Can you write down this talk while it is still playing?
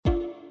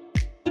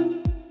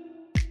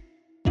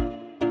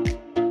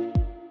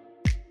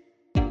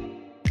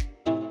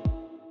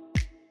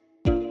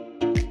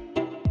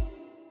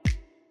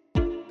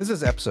This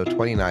is episode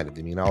 29 of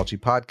the Immunology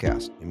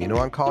Podcast,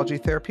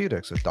 Immuno-Oncology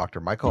Therapeutics with Dr.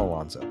 Michael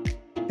Alonso.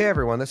 Hey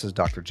everyone, this is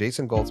Dr.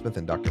 Jason Goldsmith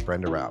and Dr.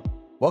 Brenda Rao.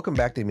 Welcome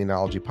back to the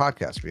Immunology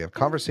Podcast, where we have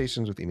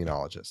conversations with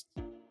immunologists.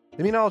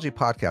 The Immunology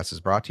Podcast is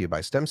brought to you by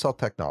Stem Cell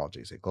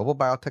Technologies, a global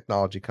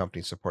biotechnology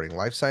company supporting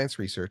life science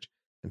research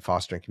and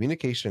fostering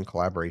communication and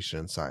collaboration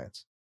in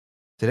science.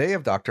 Today I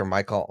have Dr.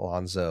 Michael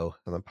Alonso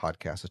on the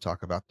podcast to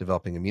talk about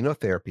developing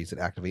immunotherapies that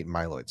activate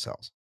myeloid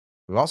cells.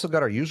 We've also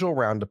got our usual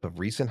roundup of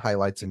recent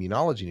highlights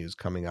immunology news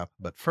coming up,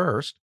 but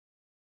first,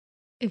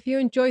 if you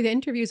enjoy the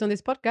interviews on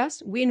this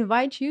podcast, we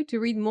invite you to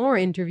read more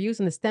interviews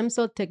on the Stem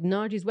Cell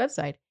Technologies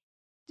website.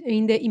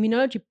 In the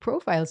Immunology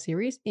Profile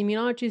series,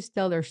 immunologists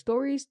tell their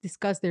stories,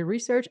 discuss their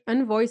research,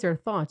 and voice their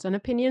thoughts and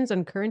opinions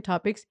on current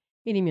topics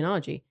in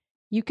immunology.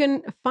 You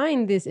can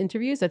find these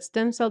interviews at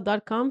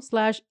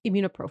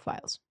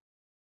stemcell.com/immunoprofiles.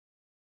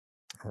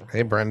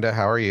 hey Brenda,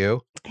 how are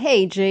you?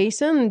 Hey,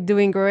 Jason,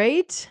 doing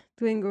great.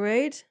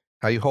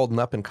 How you holding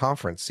up in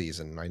conference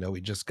season? I know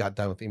we just got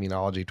done with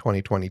Immunology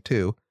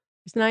 2022.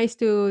 It's nice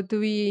to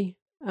be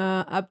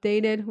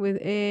updated with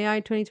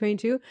AAI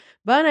 2022,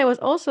 but I was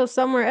also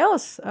somewhere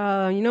else.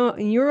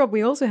 In Europe,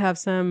 we also have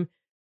some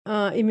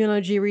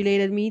immunology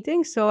related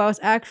meetings. So I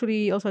was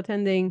actually also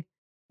attending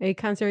a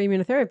cancer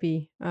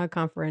immunotherapy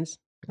conference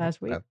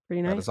last week.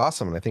 Pretty That nice. is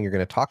awesome, and I think you're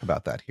going to talk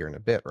about that here in a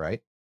bit,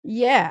 right?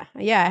 Yeah,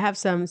 I have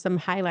some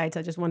highlights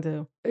I just want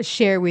to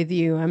share with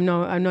you. I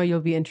know you'll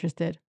be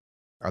interested.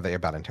 Are they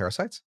about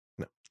enterocytes?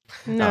 No.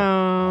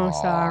 No,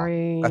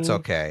 sorry. That's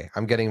okay.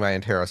 I'm getting my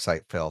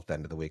enterocyte fill at the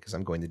end of the week because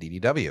I'm going to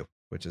DDW,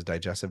 which is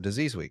Digestive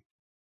Disease Week,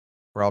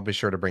 where I'll be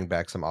sure to bring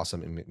back some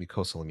awesome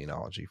mucosal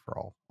immunology for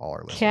all our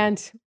listeners.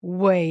 Can't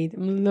wait.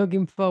 I'm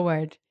looking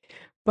forward.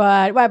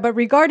 But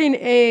regarding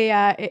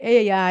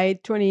AAI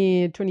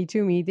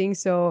 2022 meeting,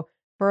 so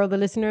for all the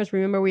listeners,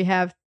 remember we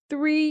have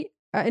 3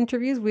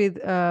 interviews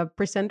with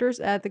presenters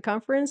at the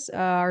conference,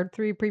 our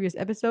 3 previous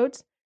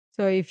episodes.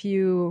 So if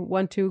you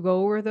want to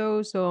go over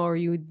those or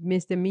you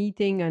missed the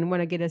meeting and want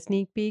to get a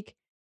sneak peek,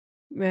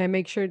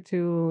 make sure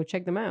to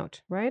check them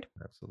out, right?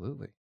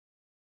 Absolutely.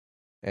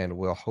 And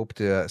we'll hope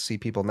to see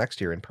people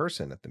next year in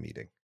person at the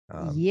meeting.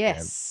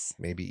 Yes.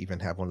 And maybe even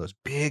have one of those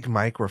big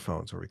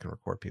microphones where we can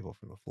record people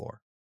from the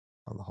floor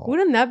on the hall.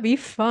 Wouldn't that be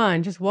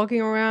fun? Just walking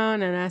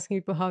around and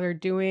asking people how they're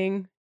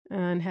doing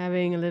and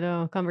having a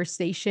little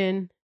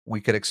conversation.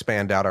 We could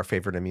expand out our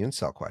favorite immune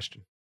cell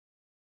question.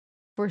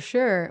 For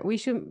sure. We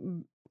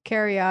should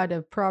carry out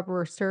a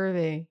proper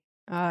survey.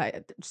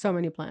 So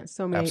many plans,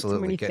 so many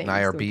Absolutely. Get an things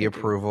that we IRB could do.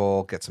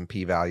 approval, get some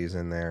p-values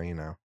in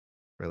there,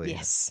 really.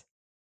 Yes.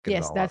 get it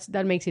Yes, all up.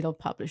 that makes it all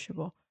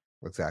publishable.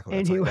 Exactly.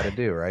 That's all you got to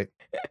do, right?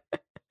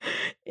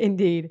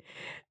 Indeed.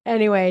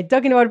 Anyway,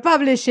 talking about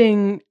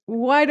publishing,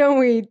 why don't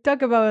we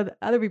talk about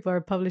other people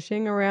are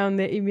publishing around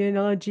the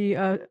immunology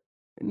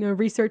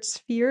research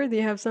sphere? Do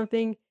you have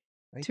something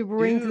to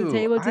bring to the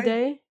table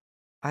today?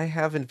 I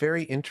have a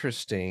very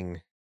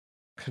interesting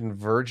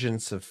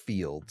convergence of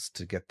fields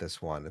to get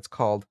this one. It's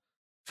called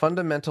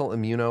Fundamental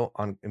Immune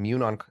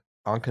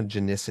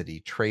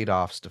Oncogenicity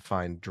Trade-Offs to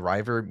Find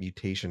Driver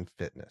Mutation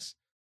Fitness.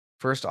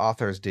 First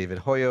author is David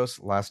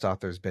Hoyos. Last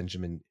author is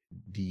Benjamin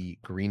D.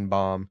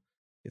 Greenbaum.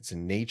 It's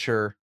in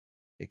Nature.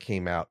 It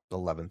came out the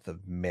 11th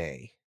of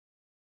May.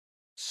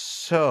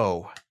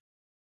 So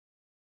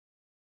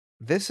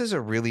this is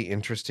a really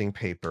interesting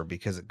paper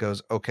because it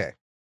goes, okay,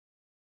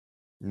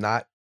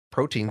 not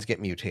proteins get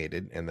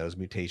mutated, and those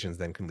mutations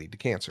then can lead to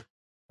cancer.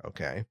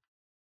 Okay.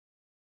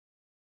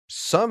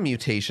 Some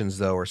mutations,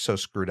 though, are so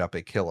screwed up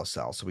they kill a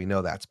cell, so we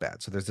know that's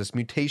bad. So there's this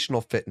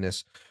mutational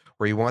fitness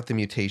where you want the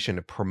mutation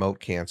to promote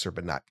cancer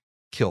but not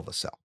kill the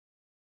cell.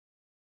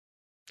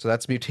 So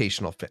that's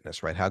mutational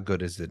fitness, right? How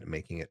good is it at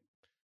making it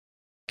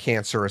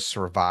cancerous,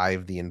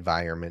 survive the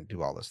environment,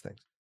 do all those things?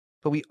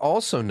 But we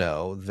also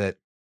know that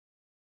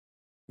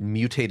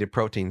mutated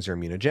proteins are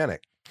immunogenic,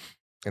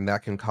 and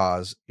that can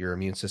cause your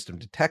immune system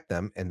to detect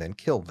them and then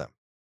kill them.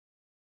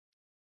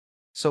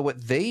 So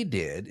what they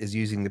did is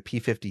using the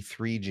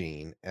p53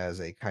 gene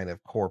as a kind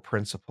of core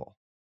principle.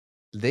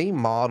 They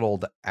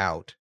modeled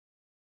out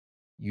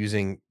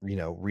using,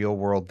 real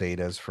world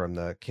data from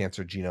the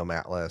Cancer Genome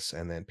Atlas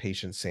and then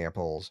patient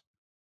samples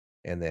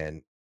and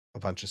then a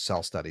bunch of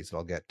cell studies that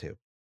I'll get to.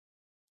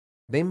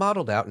 They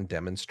modeled out and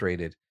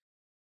demonstrated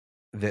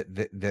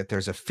that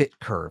there's a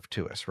fit curve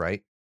to us,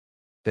 right?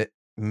 That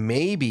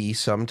maybe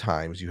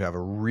sometimes you have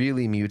a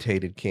really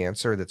mutated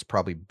cancer that's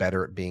probably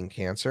better at being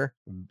cancer,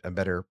 a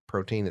better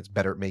protein that's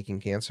better at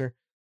making cancer,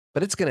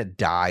 but it's going to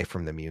die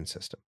from the immune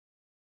system.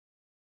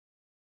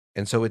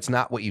 And so it's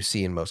not what you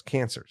see in most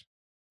cancers.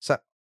 So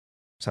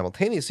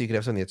simultaneously, you could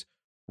have something that's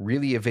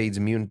really evades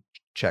immune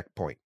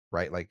checkpoint,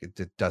 right? Like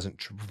it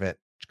doesn't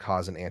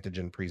cause an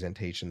antigen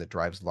presentation that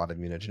drives a lot of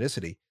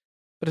immunogenicity.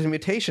 But if the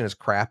mutation is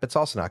crap, it's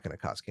also not going to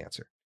cause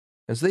cancer.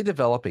 And so they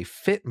develop a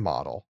fit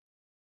model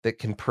that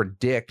can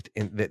predict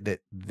and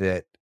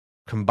that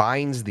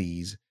combines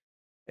these,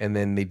 and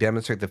then they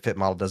demonstrate the fit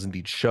model does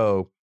indeed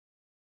show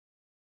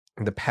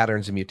the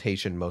patterns of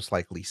mutation most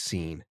likely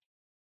seen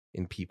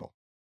in people.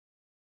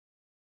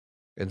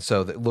 And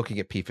so looking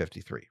at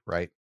P53,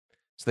 right?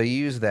 So they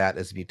use that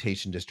as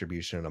mutation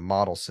distribution in a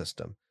model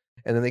system.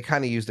 And then they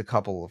kind of used a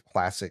couple of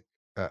classic,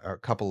 or a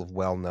couple of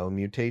well-known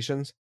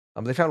mutations.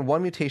 They found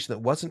one mutation that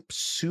wasn't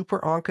super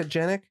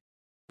oncogenic,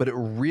 but it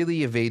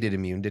really evaded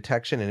immune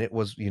detection. And it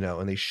was,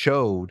 and they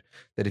showed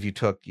that if you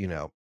took,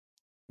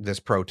 this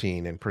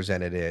protein and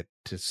presented it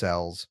to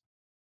cells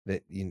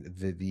that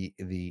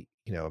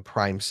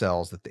prime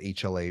cells, that the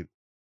HLA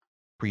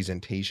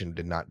presentation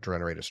did not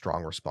generate a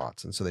strong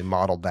response. And so they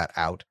modeled that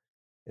out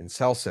in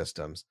cell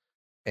systems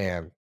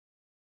and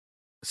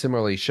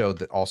similarly showed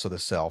that also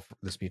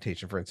this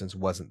mutation, for instance,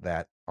 wasn't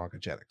that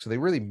oncogenic. So they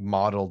really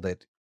modeled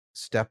it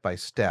step by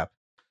step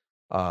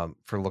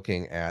for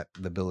looking at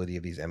the ability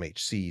of these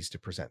MHCs to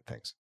present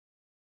things.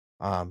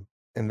 And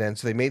then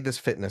so they made this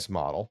fitness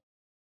model.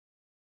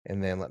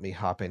 And then let me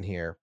hop in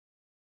here.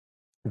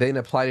 They then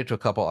applied it to a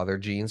couple other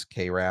genes,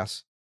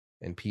 KRAS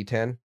and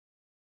PTEN.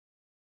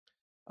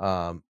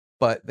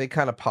 But they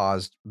kind of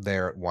paused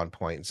there at one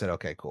point and said,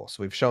 okay, cool.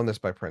 So we've shown this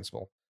by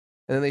principle.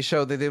 And then they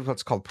showed they did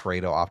what's called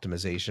Pareto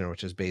optimization,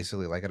 which is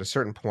basically like at a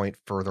certain point,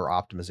 further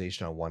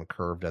optimization on one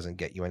curve doesn't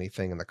get you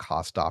anything, and the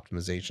cost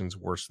optimization is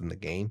worse than the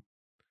gain.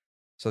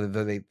 So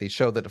they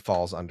showed that it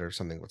falls under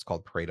something what's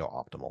called Pareto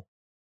optimal.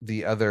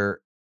 The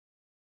other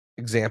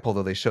example,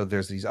 though, they showed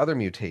there's these other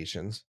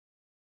mutations.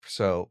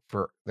 So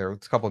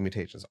there's a couple of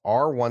mutations.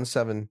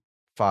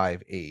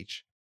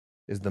 R175H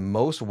is the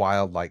most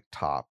wild-like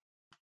hotspot,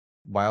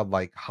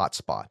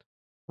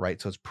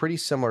 right? So it's pretty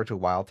similar to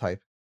wild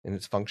type in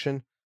its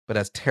function, but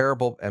has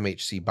terrible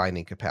MHC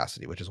binding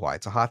capacity, which is why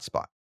it's a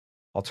hotspot.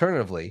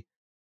 Alternatively,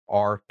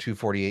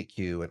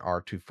 R248Q and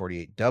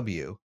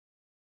R248W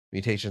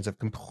mutations have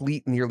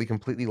nearly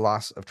completely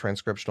loss of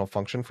transcriptional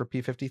function for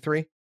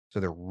P53. So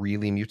they're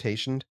really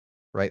mutationed,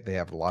 right? They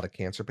have a lot of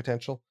cancer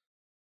potential,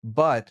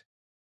 but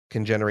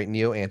can generate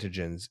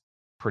neoantigens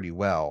pretty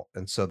well.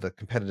 And so the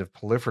competitive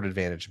proliferative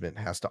advantagement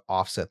has to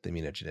offset the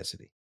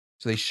immunogenicity.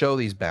 So they show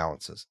these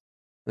balances.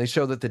 And they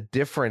show that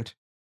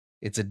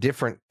it's a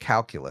different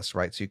calculus,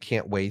 right? So you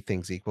can't weigh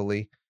things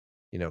equally,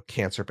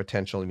 cancer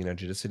potential,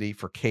 immunogenicity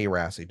for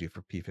KRAS, they do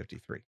for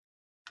P53. And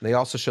they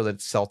also show that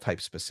it's cell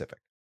type specific.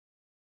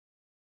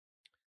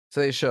 So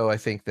they show, I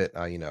think that,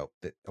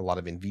 that a lot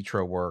of in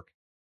vitro work,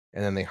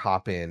 and then they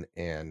hop in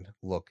and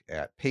look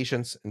at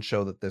patients and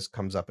show that this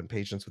comes up in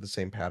patients with the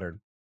same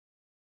pattern.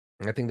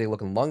 And I think they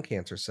look in lung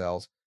cancer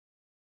cells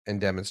and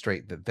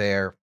demonstrate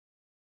that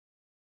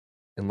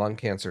in lung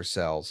cancer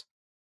cells,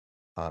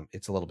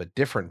 it's a little bit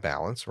different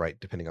balance, right?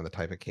 Depending on the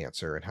type of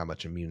cancer and how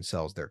much immune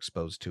cells they're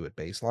exposed to at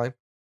baseline.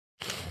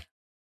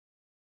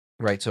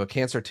 Right. So a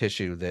cancer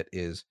tissue that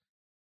is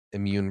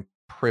immune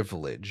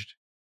privileged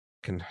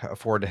can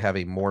afford to have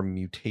a more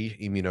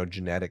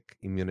immunogenic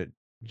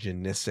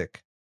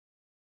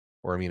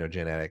or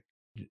immunogenic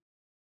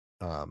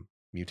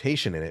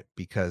mutation in it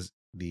because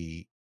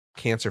the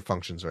cancer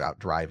functions will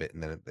outdrive it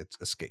and then it's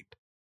escaped.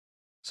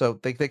 So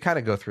they kind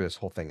of go through this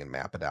whole thing and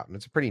map it out. And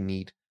it's a pretty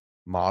neat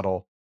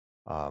model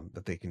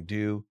that they can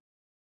do.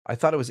 I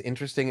thought it was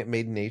interesting it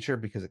made nature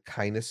because it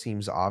kind of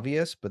seems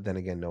obvious, but then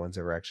again, no one's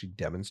ever actually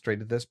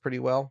demonstrated this pretty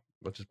well,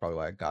 which is probably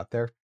why I got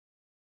there.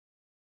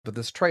 But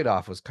this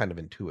trade-off was kind of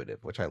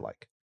intuitive, which I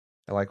like.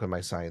 I like when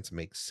my science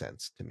makes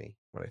sense to me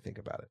when I think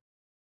about it.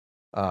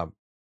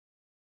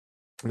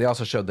 They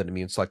also showed that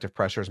immune selective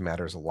pressures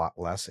matters a lot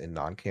less in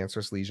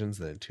non-cancerous lesions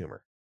than in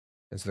tumor.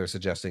 And so they're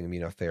suggesting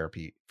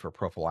immunotherapy for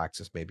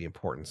prophylaxis may be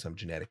important in some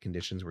genetic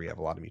conditions where you have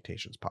a lot of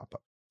mutations pop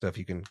up. So if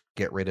you can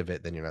get rid of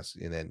it, then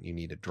then you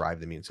need to drive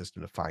the immune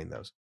system to find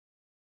those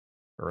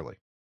early,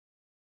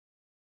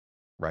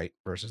 right?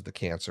 Versus the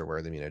cancer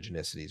where the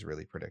immunogenicity is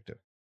really predictive.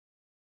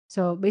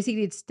 So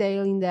basically, it's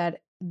telling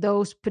that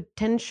those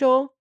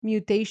potential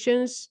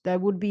mutations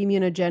that would be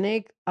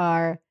immunogenic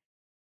are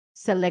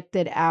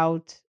selected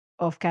out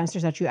of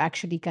cancers that you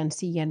actually can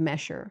see and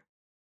measure.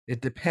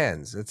 It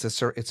depends.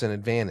 It's an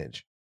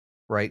advantage,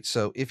 right?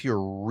 So if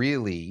you're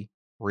really,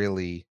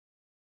 really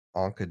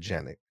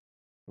oncogenic,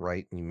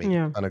 right, and you make a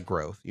Yeah. ton of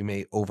growth, you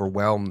may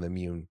overwhelm the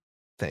immune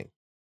thing.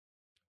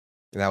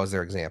 And that was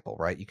their example,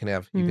 right? You can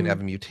have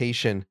Mhm. a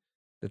mutation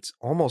that's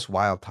almost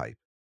wild type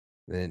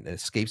and it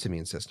escapes the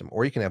immune system,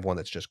 or you can have one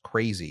that's just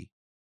crazy.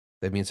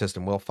 The immune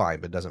system will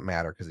find, but it doesn't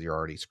matter because you're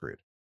already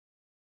screwed,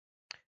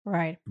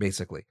 Right.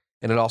 basically.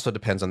 And it also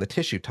depends on the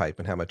tissue type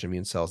and how much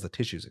immune cells the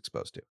tissue's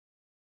exposed to.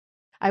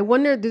 I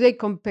wonder, do they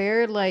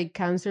compare like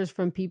cancers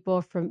from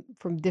people from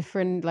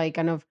different like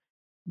kind of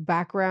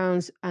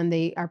backgrounds, and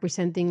they are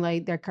presenting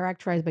like they're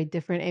characterized by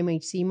different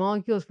MHC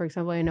molecules? For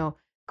example,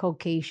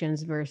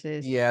 Caucasians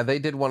versus Yeah, they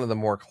did one of the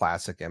more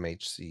classic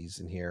MHCs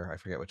in here. I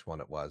forget which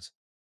one it was.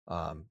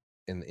 Um,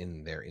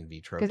 in their in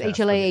vitro because test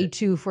where they did.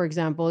 HLA-A2, for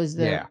example,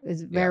 Yeah,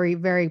 is yeah, very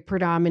very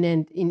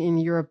predominant in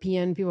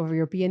European people of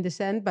European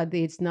descent, but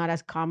it's not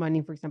as common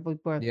in, for example,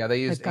 people yeah.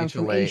 They that used come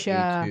from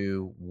Asia.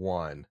 HLA-A2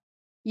 one is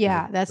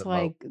Yeah, that's the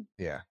most. like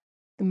Yeah,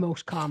 the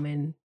most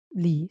commonly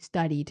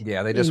studied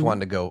yeah. They just in.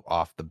 wanted to go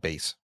off the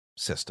base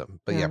system,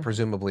 but yeah, Yeah.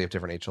 presumably if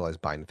different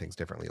HLAs bind to things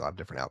differently, you'll have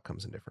different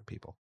outcomes in different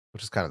people,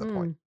 which is kind of the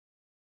point. Hmm.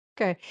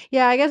 Okay.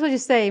 Yeah, I guess what you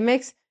say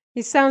makes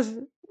it sounds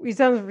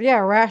yeah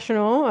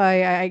rational.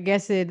 I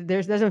guess it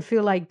there's doesn't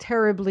feel like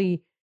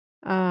terribly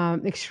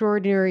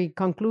extraordinary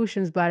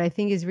conclusions, but I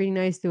think it's really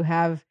nice to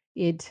have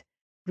it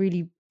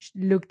really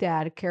looked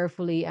at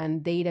carefully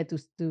and data to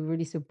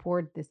really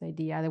support this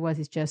idea. Otherwise,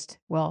 it's just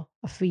well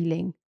a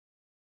feeling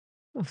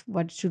of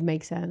what should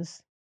make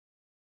sense.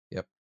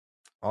 Yep.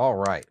 All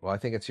right. Well, I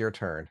think it's your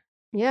turn.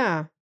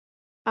 Yeah.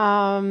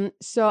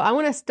 So I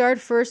want to start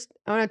first.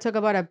 I want to talk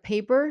about a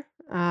paper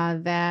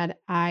that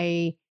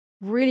I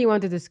really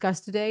want to discuss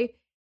today.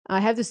 I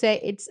have to say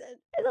it's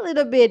a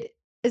little bit.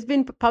 It's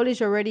been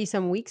published already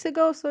some weeks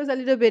ago, so it's a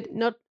little bit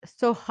not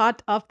so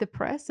hot off the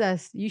press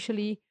as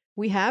usually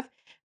we have.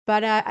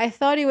 But I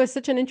thought it was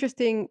such an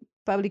interesting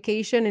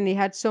publication, and it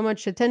had so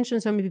much attention.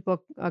 So many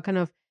people kind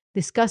of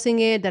discussing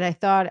it that I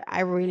thought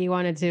I really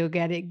wanted to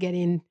get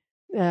in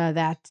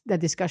that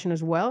discussion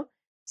as well.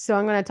 So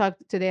I'm going to talk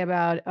today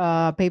about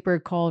a paper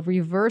called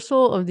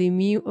 "Reversal of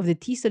the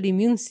T cell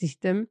immune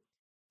system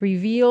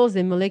reveals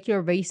the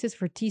molecular basis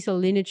for T cell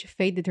lineage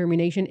fate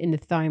determination in the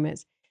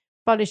thymus,"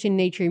 published in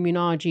Nature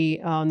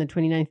Immunology on the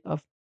 29th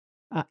of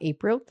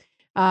April.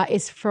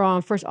 It's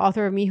from first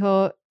author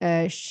Miho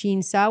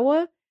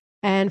Shinsawa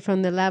and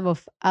from the lab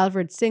of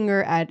Alfred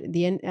Singer at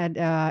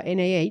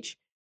NIH,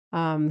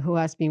 who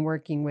has been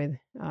working with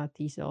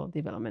T cell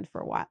development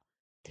for a while.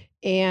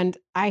 And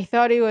I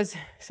thought it was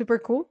super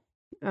cool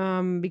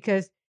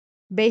because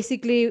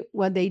basically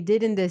what they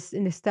did in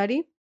the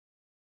study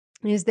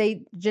is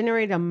they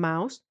generate a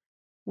mouse,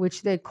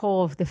 which they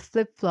call the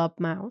flip flop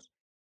mouse,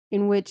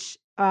 in which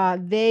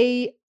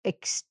they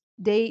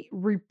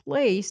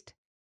replaced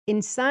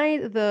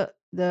inside the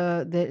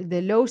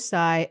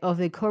loci of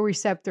the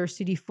co-receptor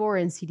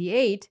CD4 and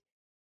CD8,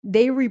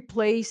 they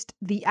replaced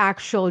the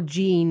actual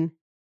gene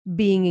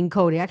being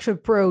encoded, actual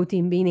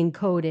protein being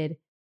encoded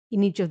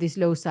in each of these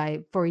loci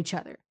for each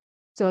other.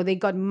 So they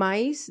got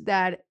mice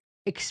that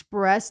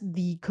expressed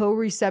the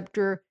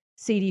co-receptor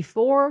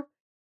CD4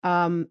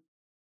 um,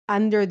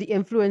 under the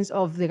influence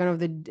of the kind of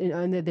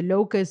the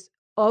locus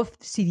of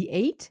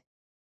CD8,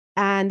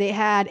 and they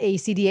had a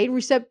CD8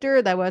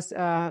 receptor that was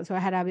so I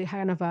had a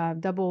kind of a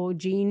double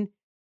gene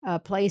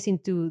placed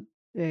into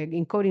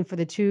encoding for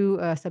the two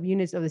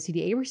subunits of the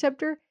CD8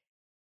 receptor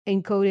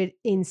encoded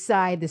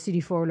inside the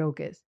CD4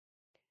 locus.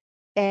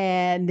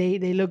 And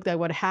they looked at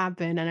what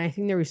happened, and I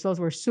think the results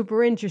were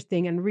super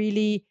interesting and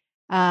really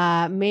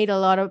made a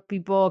lot of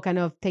people kind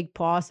of take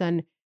pause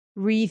and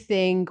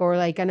rethink or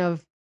like kind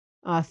of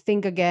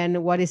think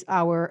again what is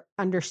our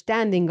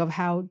understanding of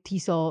how T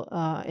cell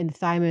in the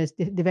thymus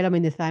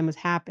development in the thymus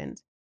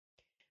happens.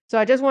 So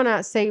I just want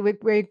to say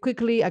very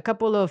quickly a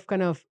couple of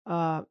kind of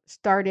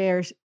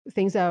starters,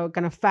 things that are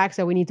kind of facts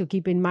that we need to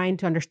keep in mind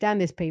to understand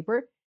this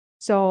paper.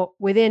 So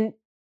within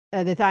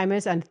the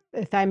thymus and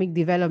thymic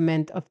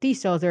development of T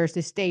cells, there's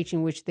this stage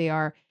in which they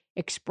are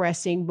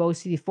expressing both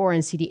CD4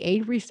 and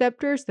CD8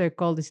 receptors. They're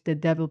called the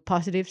double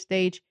positive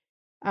stage.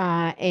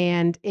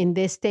 And in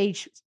this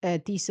stage,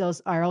 T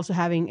cells are also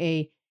having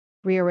a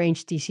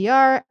rearranged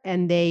TCR,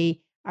 and they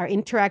are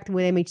interacting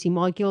with MHC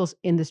molecules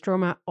in the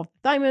stroma of the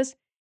thymus.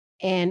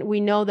 And we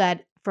know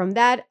that from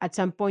that, at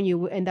some point,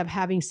 you end up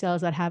having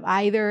cells that have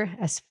either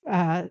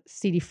a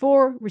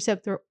CD4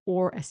 receptor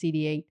or a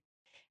CD8.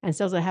 And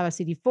cells that have a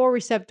CD4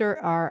 receptor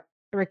are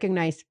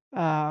recognized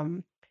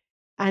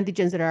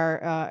antigens that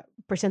are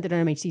presented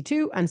on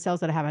MHC2, and cells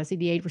that have a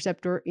CD8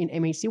 receptor in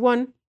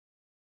MHC1,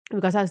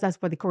 because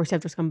that's what the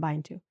co-receptors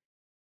combine to.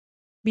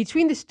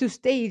 Between these two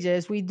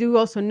stages, we do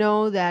also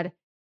know that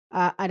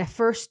in the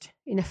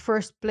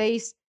first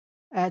place,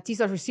 T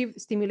cells receive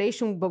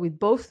stimulation, but with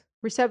both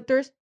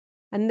receptors,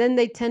 and then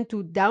they tend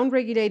to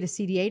downregulate the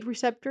CD8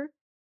 receptor,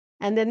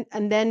 and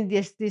then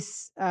there's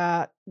this.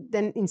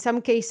 Then in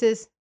some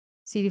cases,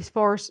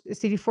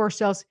 CD4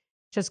 cells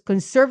just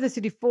conserve the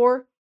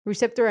CD4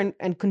 receptor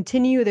and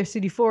continue their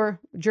CD4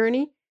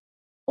 journey,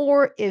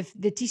 or if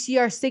the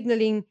TCR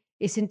signaling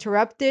is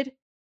interrupted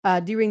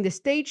during the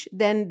stage,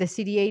 then the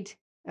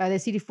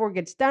CD4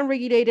 gets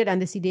downregulated,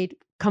 and the CD8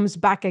 comes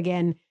back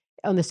again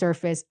on the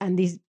surface, and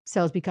these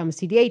cells become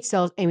CD8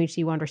 cells,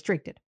 MHC1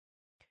 restricted.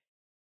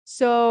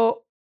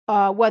 So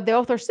what the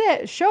author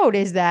showed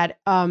is that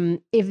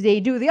if they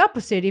do the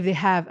opposite, if they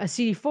have a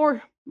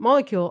CD4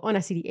 molecule on a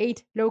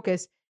CD8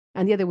 locus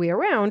and the other way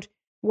around,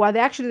 what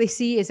they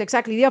see is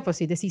exactly the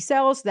opposite. They see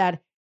cells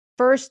that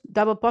first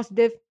double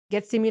positive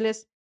get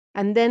stimulus,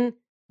 and then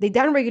they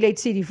downregulate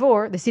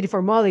CD4, the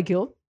CD4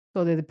 molecule,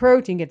 so that the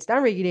protein gets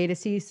downregulated.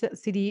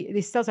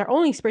 These cells are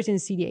only expressing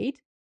CD8,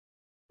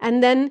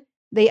 and then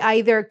they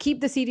either keep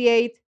the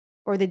CD8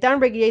 or they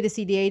downregulate the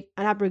CD8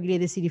 and upregulate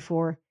the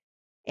CD4,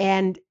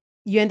 and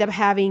you end up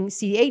having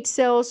CD8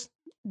 cells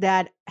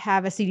that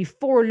have a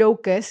CD4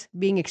 locus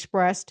being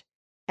expressed,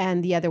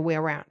 and the other way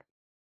around.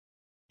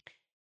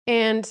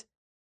 And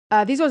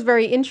this was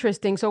very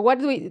interesting. So what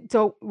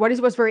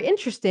was very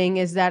interesting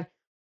is that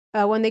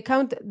when they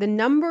count the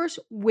numbers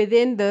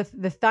within the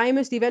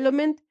thymus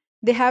development,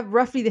 they have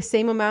roughly the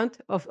same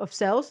amount of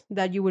cells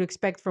that you would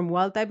expect from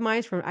wild type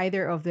mice from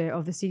either of the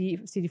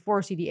CD4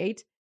 or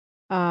CD8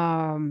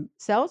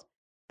 cells.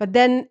 But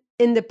then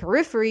in the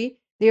periphery,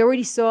 they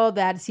already saw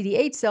that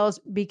CD8 cells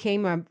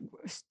became a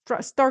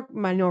stark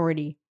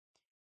minority.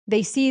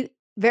 They see,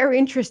 very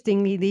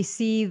interestingly, they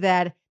see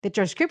that the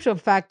transcription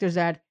factors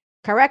that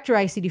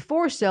characterize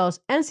CD4 cells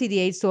and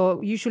CD8,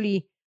 so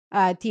usually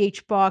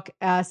THPOC,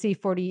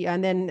 CD40,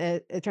 and then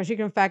a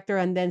transcription factor,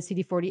 and then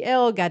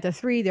CD40L,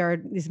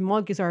 GATA3, these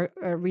molecules are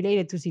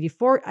related to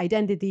CD4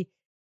 identity.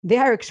 They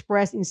are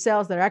expressed in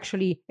cells that are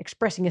actually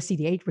expressing a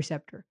CD8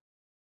 receptor.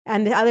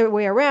 And the other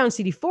way around,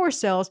 CD4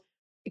 cells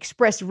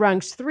express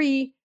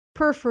RUNX3,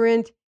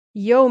 perforant,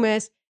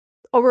 IOMES,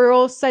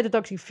 overall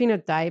cytotoxic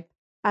phenotype,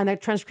 and a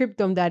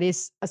transcriptome that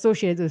is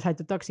associated with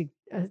cytotoxic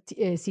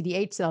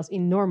CD8 cells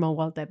in normal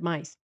wild-type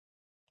mice.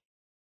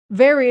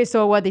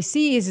 So what they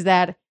see is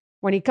that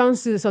when it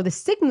comes to the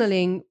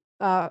signaling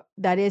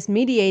that is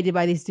mediated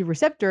by these two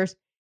receptors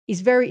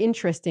is very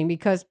interesting,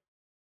 because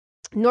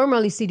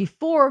normally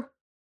CD4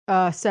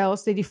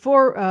 cells,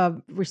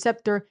 CD4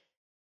 receptor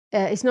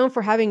is known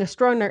for having a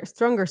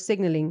stronger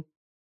signaling.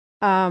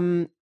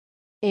 And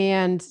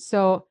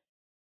so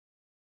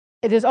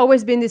there's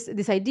always been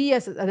this idea,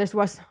 there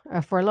was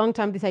for a long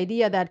time this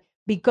idea that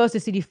because the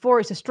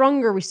CD4 is a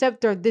stronger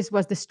receptor, this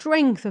was the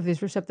strength of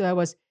this receptor that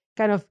was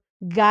kind of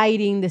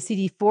guiding the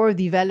CD4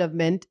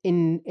 development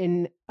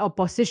in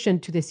opposition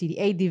to the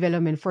CD8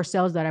 development for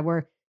cells that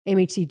were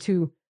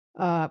MHC2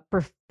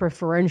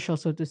 preferential,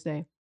 so to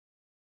say.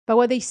 But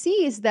what they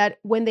see is that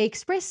when they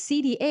express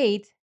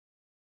CD8,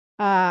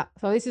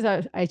 so this is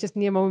I just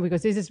need a moment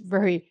because this is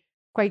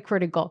quite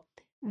critical.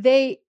 When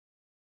they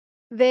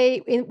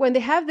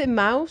have the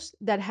mouse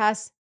that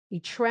has a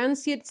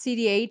transient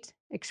CD8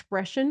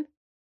 expression,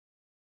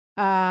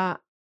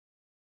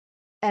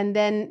 and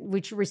then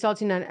which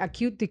results in an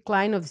acute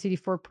decline of the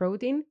CD4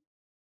 protein,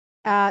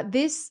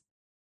 these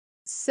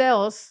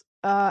cells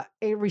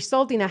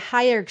result in a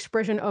higher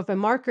expression of a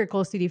marker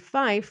called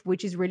CD5,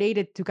 which is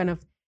related to kind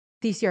of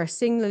TCR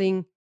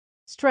signaling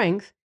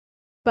strength.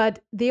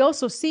 But they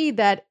also see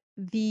that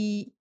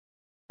the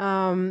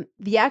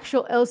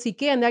actual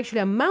LCK and the actual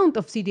amount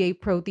of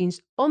CD8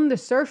 proteins on the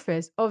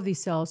surface of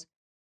these cells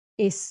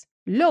is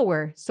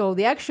lower. So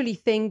they actually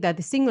think that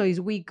the signal is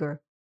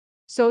weaker.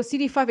 So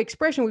CD5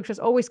 expression, which was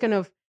always kind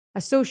of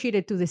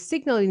associated to the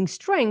signaling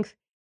strength,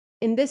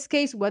 in this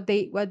case, what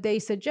they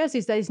suggest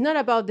is that it's not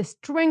about the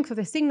strength of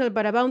the signal,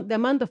 but about the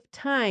amount of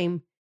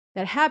time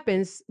that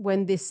happens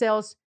when the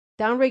cells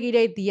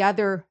downregulate the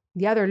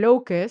other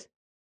locus,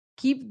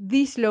 keep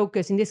this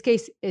locus, in this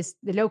case is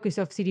the locus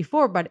of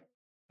CD4, but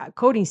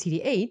coding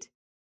CD8.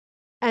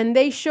 And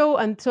they show,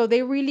 and so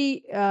they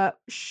really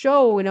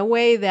show in a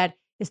way that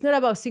it's not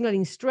about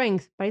signaling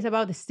strength, but it's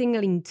about the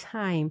signaling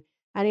time.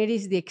 And it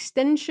is the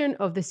extension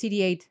of the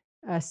CD8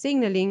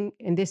 signaling,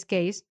 in this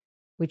case,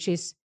 which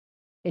is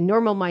in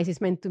normal mice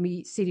is meant to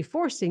be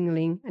CD4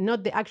 signaling, and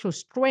not the actual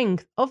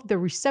strength of the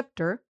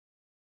receptor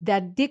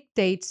that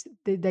dictates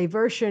the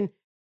diversion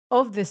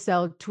of the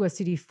cell to a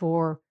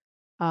CD4,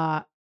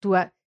 to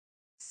a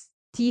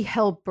T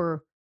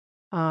helper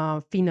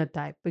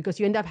phenotype, because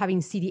you end up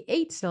having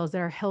CD8 cells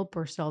that are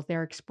helper cells.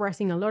 They're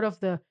expressing a lot of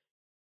the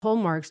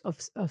hallmarks of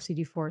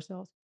CD4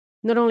 cells.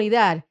 Not only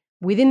that,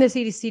 within the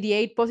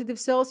CD8 positive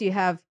cells, you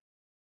have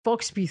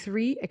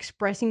FOXP3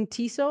 expressing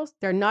T cells.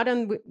 They're not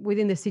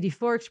within the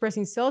CD4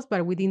 expressing cells,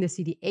 but within the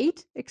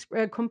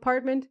CD8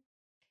 compartment.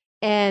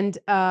 And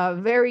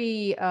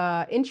very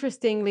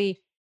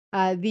interestingly,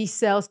 these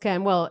cells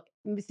can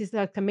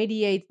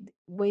mediate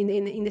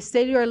in the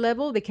cellular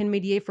level. They can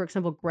mediate, for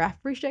example, graft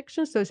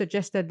rejection. So it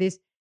suggests that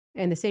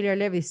in the cellular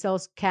level, these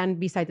cells can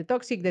be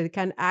cytotoxic, that they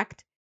can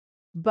act.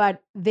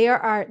 But there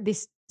are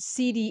these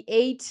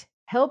CD8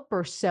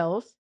 helper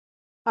cells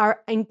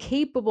are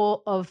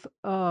incapable of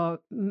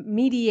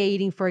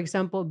mediating, for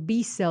example,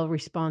 B cell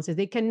responses.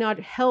 They cannot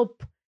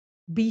help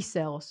B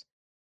cells.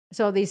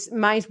 So these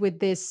mice with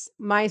this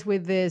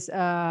flip-flop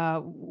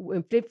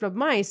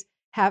mice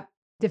have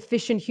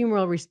deficient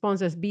humoral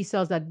responses, B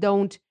cells that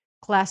don't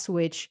class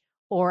switch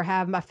or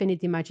have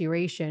affinity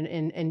maturation,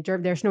 and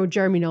there's no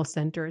germinal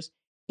centers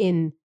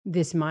in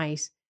these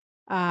mice.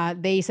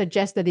 They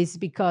suggest that it's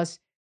because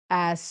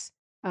as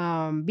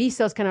B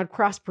cells cannot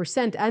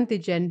cross-present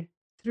antigen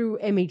through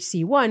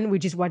MHC1,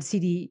 which is what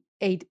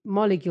CD8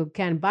 molecule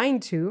can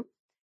bind to,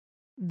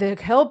 the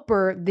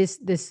helper,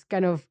 this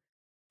kind of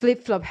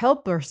flip-flop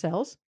helper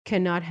cells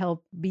cannot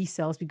help B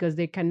cells because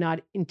they cannot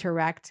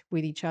interact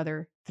with each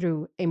other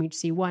through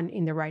MHC1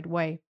 in the right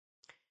way.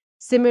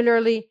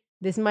 Similarly,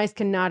 these mice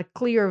cannot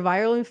clear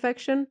viral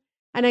infection.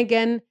 And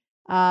again,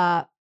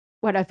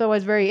 what I thought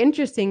was very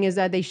interesting is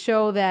that they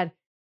show that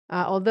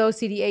although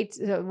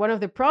CD8, one of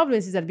the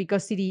problems is that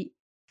because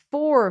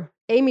CD4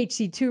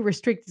 MHC2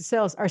 restricted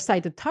cells are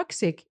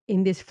cytotoxic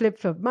in these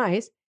flip-flop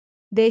mice,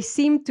 they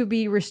seem to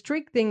be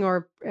restricting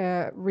or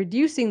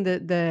reducing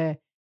the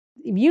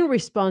immune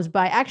response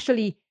by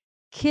actually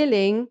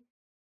killing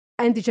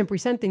antigen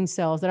presenting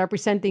cells that are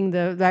presenting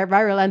the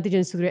viral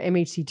antigens to the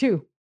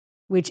MHC2.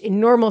 which in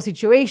normal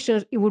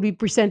situations, it would be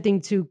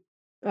presenting to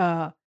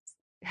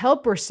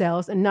helper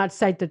cells and not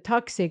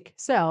cytotoxic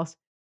cells.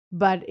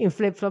 But in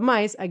flip-flop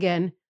mice,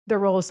 again, the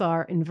roles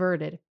are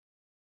inverted.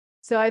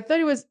 So I thought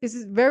this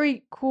is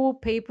very cool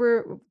paper.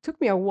 It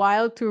took me a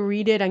while to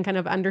read it and kind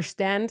of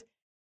understand.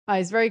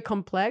 It's very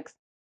complex,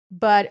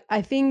 but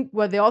I think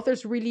what the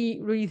authors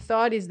really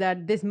thought is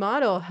that this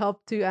model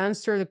helped to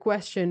answer the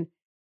question: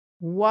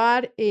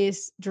 what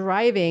is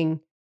driving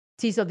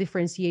T cell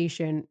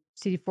differentiation,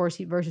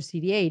 CD4 versus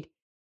CD8?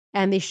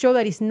 And they show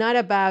that it's not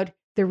about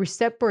the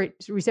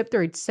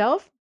receptor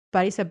itself,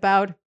 but it's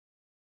about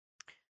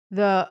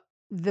the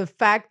the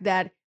fact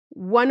that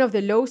one of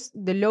the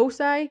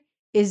loci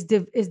is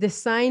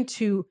designed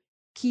to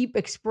keep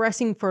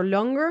expressing for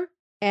longer,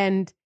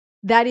 and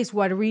that is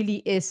what really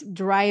is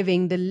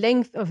driving the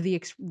length of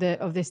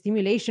the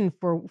stimulation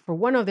for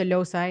one of the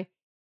loci,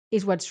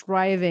 is what's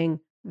driving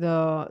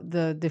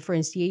the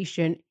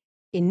differentiation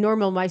in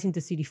normal mice into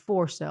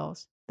CD4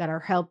 cells that are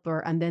helper,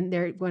 and then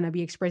they're going to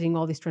be expressing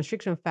all these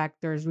transcription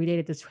factors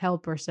related to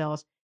helper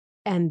cells,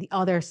 and the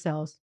other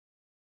cells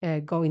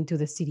go into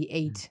the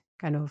CD8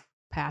 kind of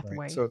Right.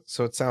 pathway.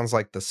 So it sounds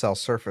like the cell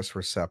surface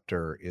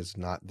receptor is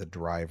not the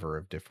driver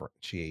of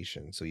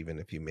differentiation. So even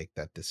if you make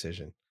that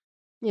decision,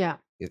 Yeah,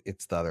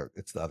 it's the other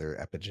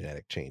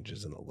epigenetic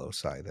changes in the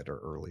loci that are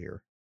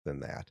earlier than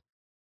that.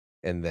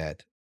 And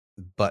that,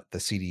 but the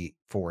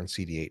CD4 and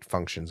CD8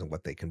 functions and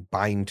what they can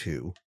bind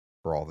to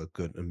for all the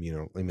good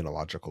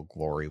immunological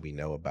glory we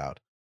know about,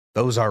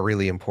 those are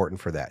really important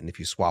for that. And if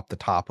you swap the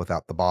top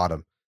without the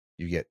bottom,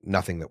 you get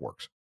nothing that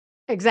works.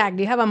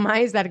 exactly. You have a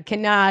mice that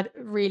cannot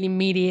really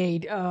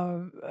mediate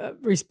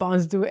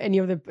response to any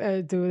of the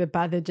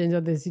pathogens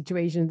or the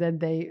situations that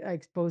they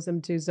expose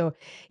them to. So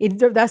it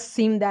does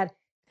seem that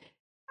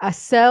a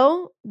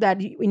cell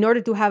that in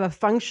order to have a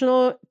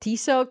functional T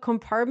cell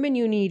compartment,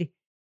 you need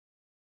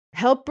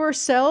helper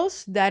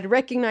cells that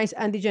recognize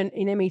antigen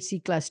in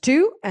MHC class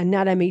 2 and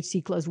not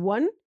MHC class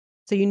 1.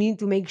 So you need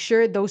to make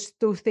sure those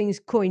things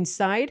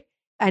coincide.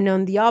 And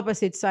on the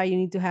opposite side, you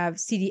need to have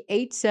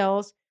CD8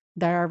 cells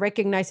that are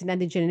recognizing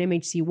antigen in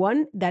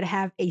MHC1 that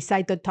have a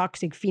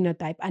cytotoxic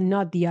phenotype and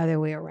not the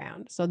other way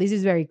around. So this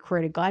is very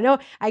critical. I know,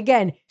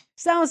 again,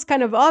 sounds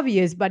kind of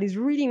obvious, but it's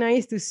really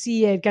nice to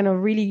see it kind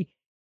of really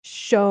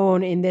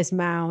shown in this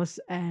mouse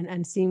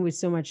and seen with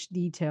so much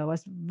detail. It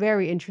was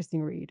very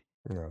interesting read.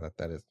 No,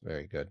 that is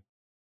very good.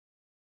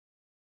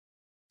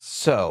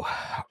 So,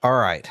 all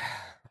right.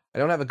 I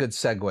don't have a good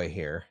segue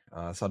here,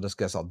 so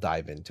I'll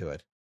dive into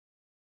it.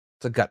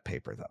 It's a gut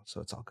paper, though,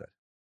 so it's all good.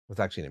 It's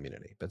actually an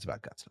immunity, but it's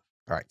about gut stuff.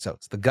 All right, so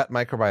it's the gut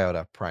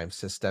microbiota primes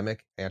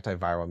systemic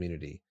antiviral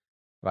immunity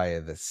via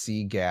the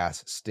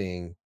C-gas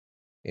sting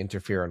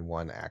interferon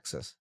 1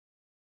 axis.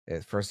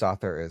 Its first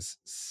author is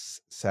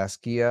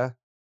Saskia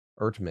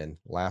Ertman.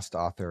 Last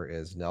author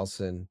is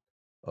Nelson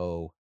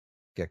O.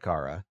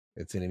 Gekara.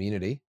 It's an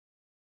immunity.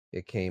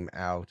 It came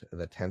out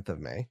the 10th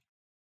of May.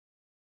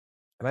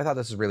 And I thought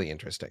this is really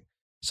interesting.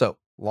 So,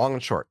 long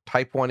and short,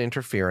 type 1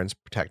 interferons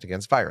protect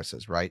against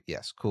viruses, right?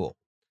 Yes, cool.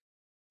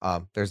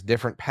 There's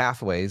different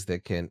pathways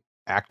that can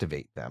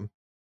activate them.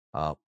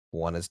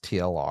 One is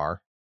TLR.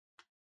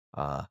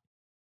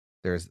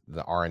 There's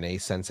the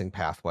RNA sensing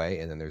pathway,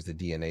 and then there's the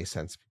DNA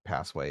sensing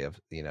pathway of,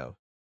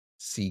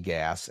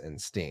 C-gas and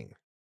sting.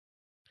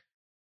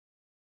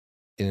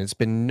 And it's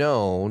been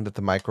known that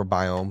the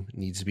microbiome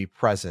needs to be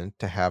present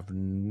to have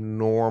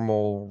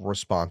normal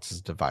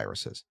responses to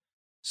viruses.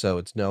 So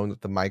it's known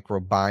that the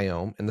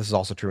microbiome, and this is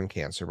also true in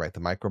cancer, right? The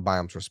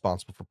microbiome is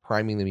responsible for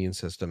priming the immune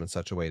system in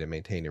such a way to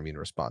maintain immune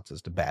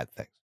responses to bad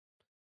things,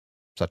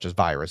 such as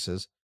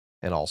viruses,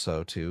 and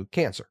also to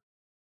cancer.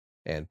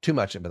 And too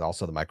much, but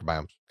also the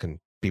microbiome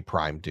can be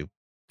primed to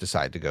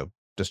decide to go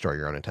destroy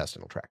your own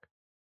intestinal tract.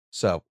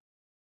 So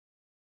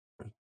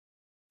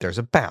there's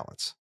a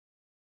balance.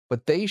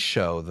 What they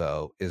show,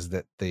 though, is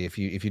that if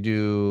you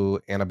do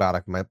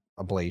antibiotic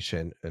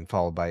ablation and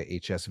followed by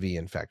HSV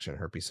infection,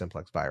 herpes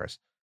simplex virus,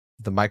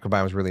 the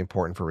microbiome is really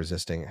important for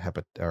resisting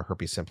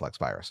herpes simplex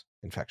virus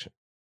infection.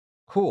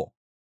 Cool.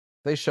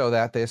 They show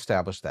that. They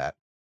establish that.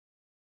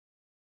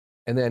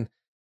 And then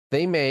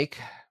they make,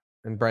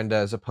 and Brenda,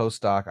 as a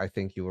postdoc, I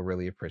think you will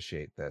really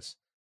appreciate this.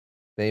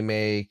 They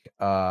make,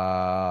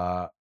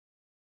 I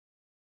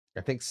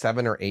think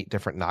 7 or 8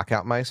 different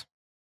knockout mice.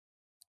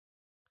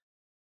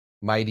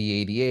 Mighty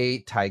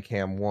 88,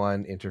 TICAM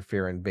 1,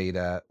 interferon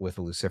beta with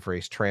a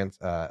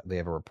luciferase they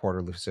have a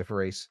reporter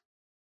luciferase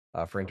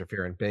for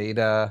interferon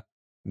beta,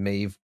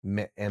 MAVE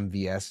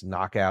MVS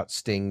knockout,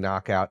 sting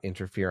knockout,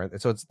 interferon.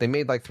 So they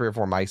made like 3 or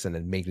 4 mice and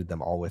then mated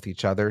them all with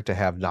each other to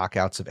have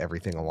knockouts of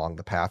everything along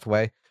the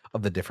pathway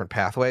of the different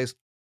pathways.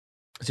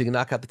 So you can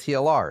knock out the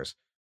TLRs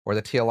or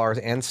the TLRs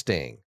and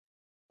sting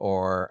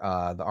or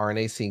the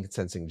RNA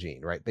sensing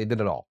gene, right? They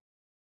did it all.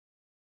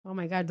 Oh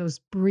my God, those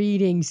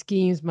breeding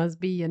schemes must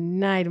be a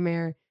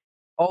nightmare.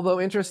 Although,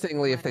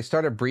 interestingly, if they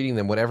started breeding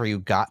them, whatever you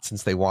got,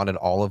 since they wanted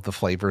all of the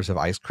flavors of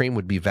ice cream,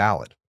 would be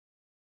valid.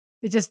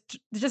 They just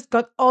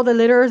got all the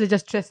litters. They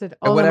just tested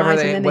all the Whatever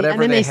mice, they and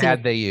then they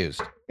had, they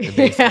used.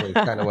 Basically,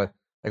 kind of what.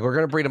 Like, we're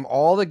gonna breed them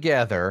all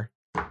together,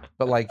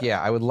 but, like,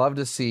 yeah, I would love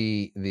to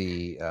see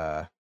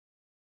the,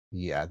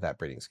 yeah, that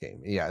breeding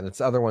scheme. Yeah, and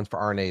it's other ones for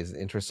RNAs,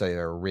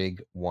 intracellular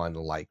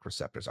RIG-1-like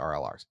receptors,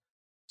 RLRs.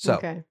 So,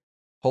 Okay.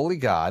 holy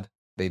God,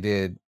 they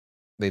did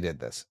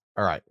this.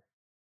 All right.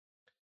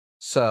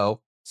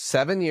 So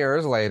 7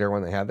 years later,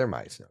 when they had their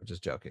mice, no,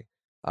 just joking.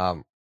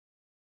 But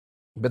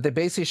they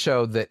basically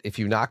showed that if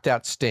you knocked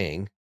out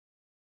Sting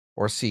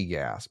or C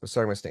gas, but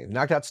starting with Sting,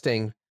 knocked out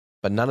Sting,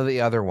 but none of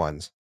the other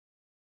ones,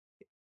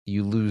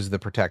 you lose the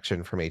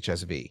protection from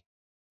HSV,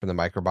 from the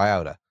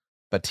microbiota.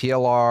 But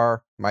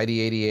TLR,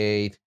 Mighty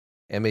 88,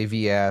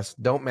 MAVS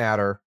don't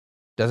matter,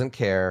 doesn't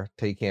care,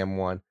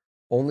 TCAM1.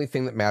 Only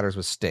thing that matters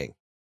was Sting.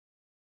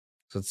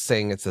 So it's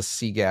saying it's a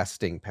C gas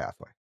Sting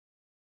pathway.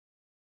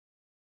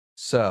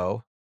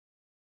 So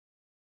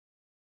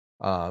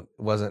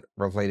wasn't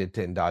related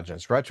to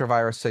endogenous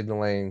retrovirus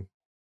signaling,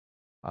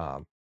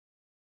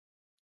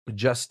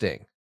 just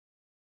Sting.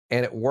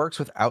 And it works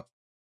without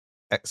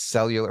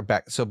cellular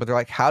so, but they're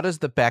like, how does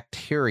the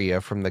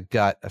bacteria from the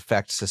gut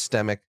affect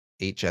systemic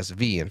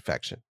HSV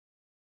infection?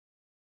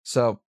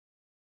 So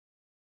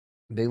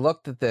they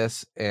looked at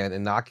this and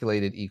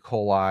inoculated E.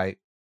 coli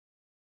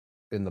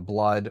in the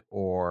blood,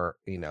 or,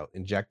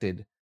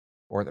 injected,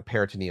 or the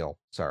peritoneal,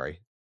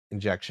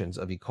 injections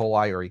of E.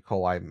 coli, or E.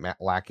 coli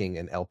lacking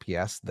an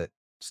LPS that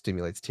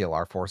stimulates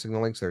TLR4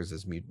 signaling. So there's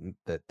this mutant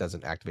that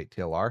doesn't activate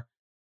TLR,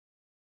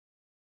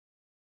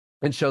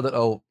 and show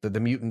that, the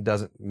mutant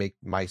doesn't make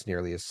mice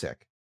nearly as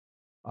sick.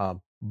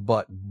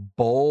 But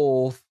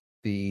both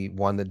the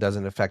one that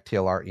doesn't affect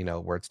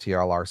TLR, where it's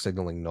TLR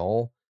signaling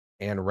null,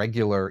 and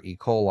regular E.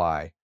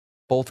 coli,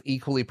 both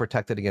equally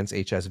protected against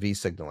HSV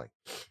signaling.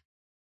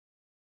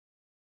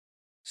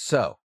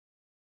 So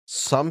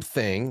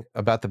something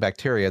about the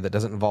bacteria that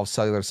doesn't involve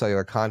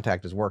cellular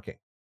contact is working.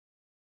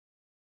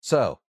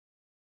 So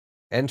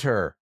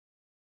enter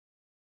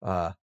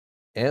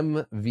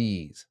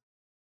MVs,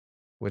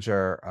 which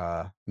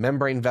are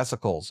membrane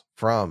vesicles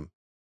from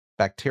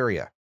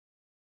bacteria,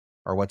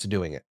 are what's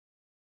doing it.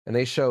 And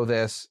they show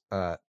this,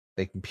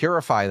 they can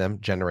purify them,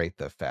 generate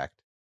the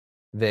effect.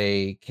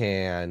 They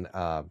can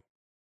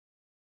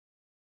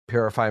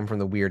purify them from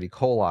the weird E.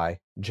 coli,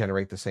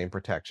 generate the same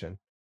protection.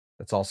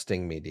 That's all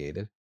Sting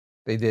mediated.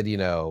 They did,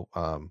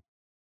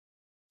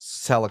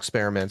 cell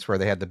experiments where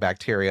they had the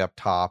bacteria up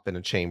top in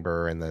a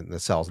chamber and then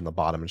the cells in the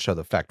bottom, and show the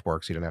effect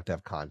works. You don't have to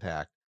have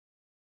contact.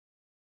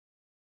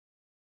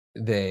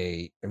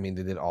 They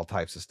did all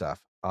types of stuff.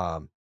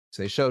 So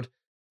they showed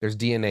there's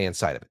DNA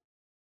inside of it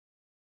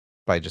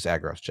by just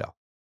agarose gel.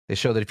 They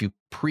show that if you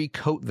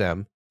pre-coat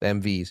them, the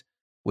MVs,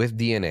 with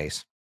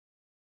DNAs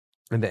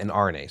and then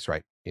RNAs,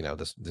 right?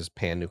 This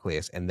pan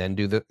nuclease, and then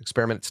do the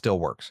experiment, it still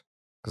works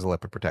because the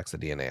lipid protects the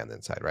DNA on the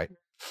inside, right?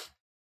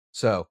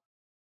 So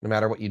no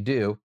matter what you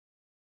do,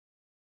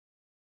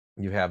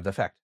 you have the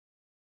effect.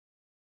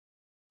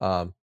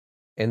 And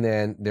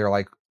then they're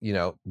like,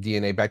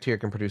 DNA bacteria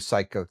can produce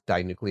cyclic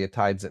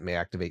dinucleotides that may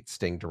activate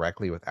Sting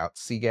directly without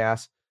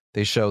C-gas.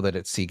 They show that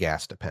it's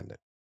C-gas dependent.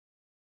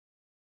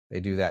 They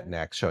do that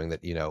next, showing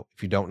that,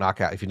 if you knock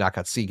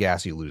out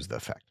C-gas, you lose the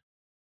effect.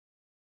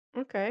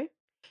 Okay.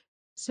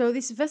 So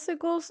these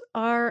vesicles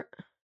are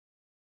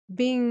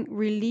being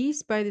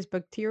released by this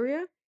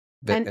bacteria,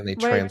 and And they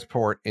right.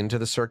 transport into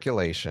the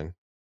circulation,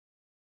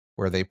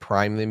 where they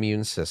prime the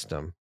immune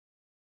system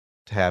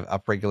to have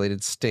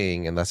upregulated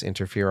Sting and thus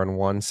interferon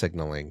 1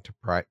 signaling to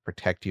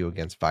protect you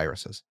against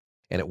viruses.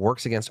 And it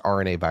works against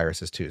RNA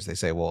viruses too. So they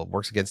say, well, it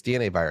works against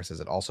DNA viruses.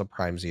 It also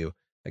primes you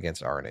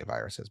against RNA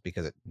viruses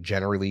because it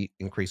generally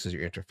increases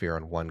your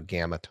interferon 1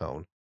 gamma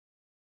tone,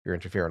 your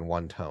interferon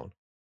 1 tone,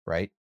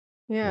 right?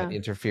 And that Yeah.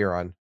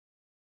 interferon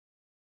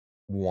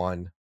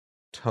 1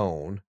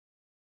 tone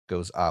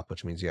goes up,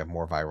 which means you have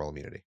more viral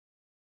immunity.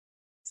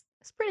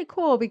 It's pretty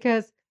cool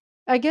because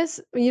I guess,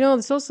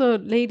 there's also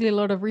lately a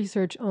lot of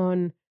research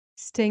on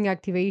sting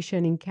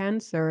activation in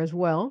cancer as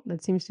well.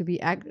 That seems to be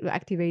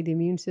activate the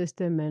immune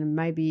system and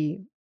might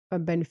be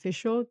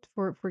beneficial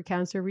for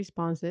cancer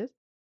responses.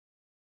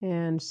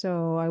 And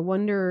so I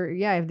wonder,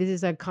 yeah, if this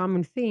is a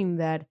common theme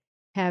that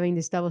having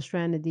this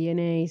double-stranded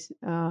DNAs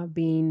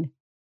being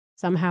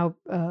somehow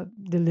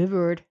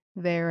delivered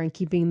there and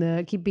keeping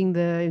the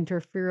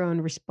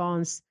interferon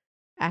response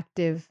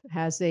active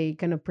has a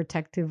kind of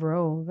protective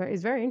role.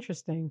 It's very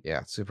interesting.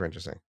 Yeah, super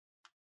interesting.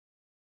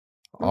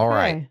 All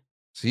right. Okay.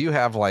 So you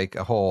have like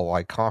a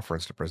whole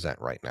conference to present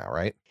right now,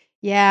 right?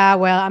 Yeah,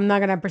 well, I'm not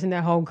gonna present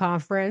the whole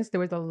conference. There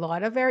was a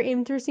lot of very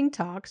interesting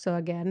talks. So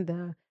again,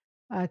 the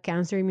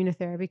cancer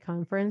immunotherapy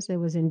conference. It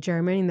was in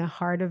Germany, in the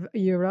heart of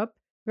Europe.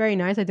 Very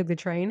nice. I took the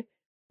train.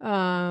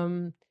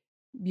 Um,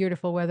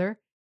 Beautiful weather,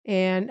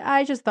 and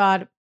I just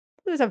thought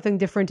do something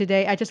different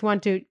today. I just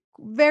want to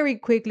very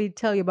quickly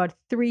tell you about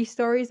 3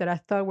 stories that I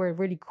thought were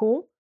really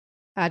cool.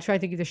 I tried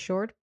to keep this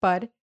short,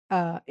 but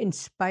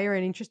inspire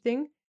and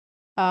interesting.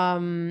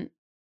 Um,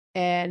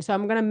 and so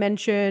I'm gonna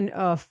mention,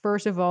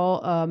 first of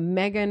all,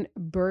 Megan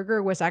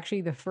Berger was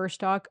actually the first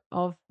talk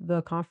of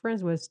the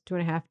conference, was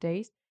 2.5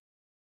 days.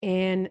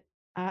 And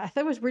I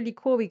thought it was really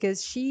cool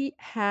because she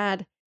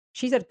had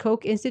She's at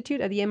Koch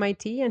Institute at the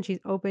MIT, and she's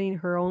opening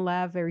her own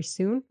lab very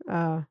soon.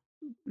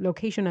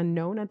 Location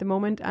unknown at the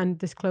moment,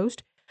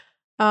 undisclosed.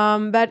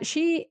 But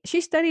she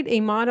studied a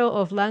model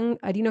of lung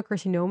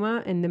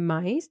adenocarcinoma in the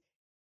mice,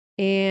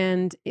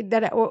 and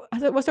that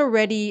was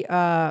already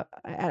at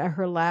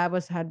her lab,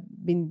 was had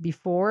been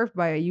before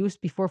by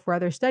used before for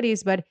other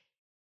studies. But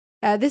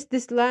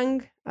this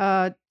lung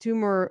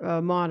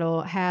tumor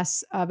model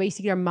has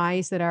basically are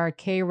mice that are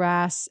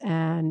KRAS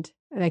and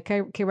like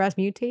KRAS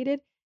mutated,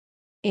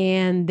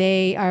 and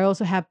they are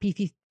also have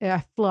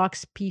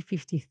flux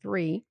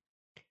p53.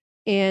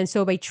 And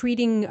so by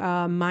treating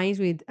mice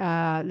with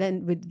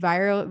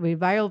viral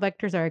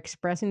vectors that are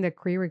expressing the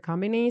Cre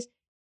recombinase,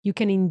 you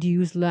can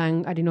induce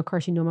lung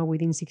adenocarcinoma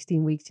within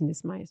 16 weeks in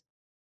these mice.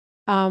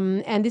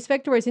 And this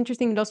vector is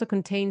interesting. It also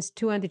contains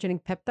two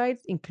antigenic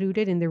peptides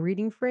included in the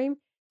reading frame.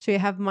 So you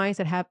have mice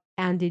that have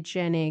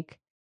antigenically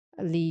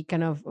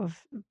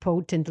of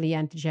potently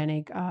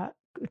antigenic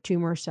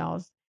tumor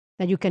cells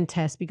that you can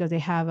test because they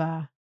have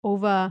a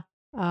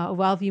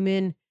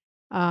ovalbumin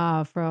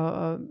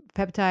for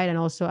peptide, and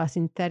also a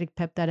synthetic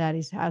peptide that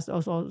has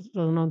also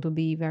known to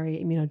be very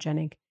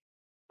immunogenic.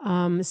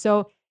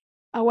 So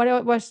what I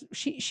was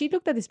she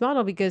looked at this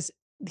model because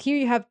here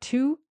you have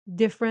two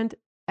different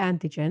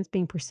antigens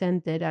being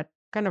presented at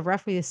kind of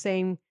roughly the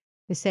same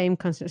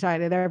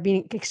sorry, they're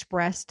being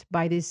expressed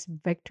by this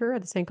vector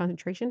at the same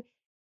concentration.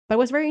 But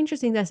what's very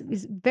interesting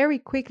is very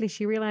quickly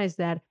she realized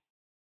that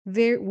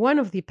one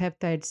of the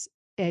peptides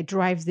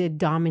drives the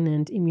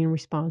dominant immune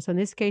response. So in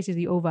this case, is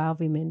the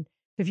ovalbumin.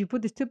 So if you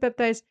put these two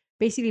peptides,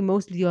 basically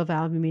most of the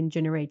ovalbumin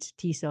generates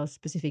T cells,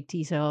 specific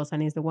T cells,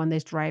 and is the one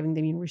that's driving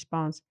the immune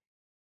response.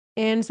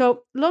 And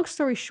so, long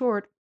story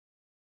short,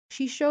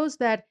 she shows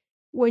that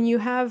when you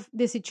have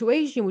this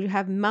situation where you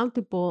have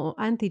multiple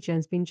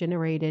antigens being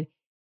generated,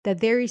 that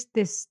there is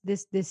this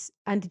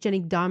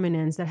antigenic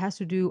dominance that has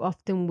to do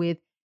often with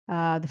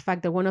the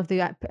fact that one of the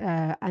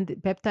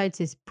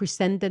peptides is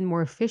presented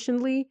more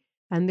efficiently,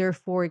 and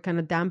therefore it kind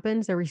of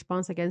dampens the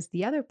response against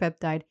the other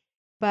peptide.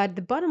 But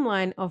the bottom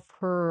line of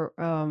her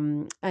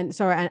and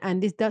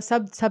this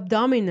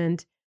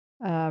subdominant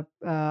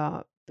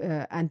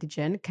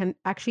antigen can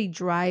actually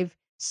drive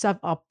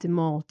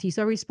suboptimal T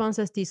cell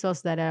responses, T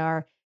cells that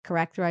are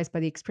characterized by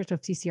the expression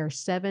of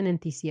TCR7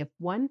 and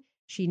TCF1.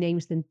 She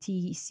names them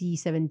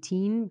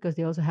TC17 because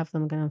they also have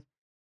some kind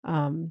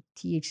of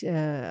TH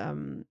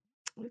kind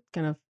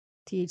of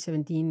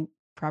TH17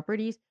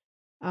 properties.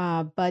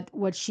 But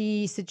what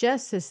she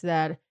suggests is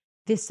that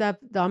this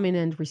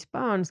subdominant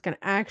response can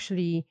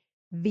actually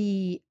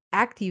be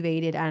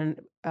activated and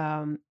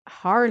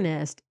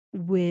harnessed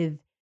with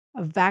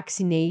a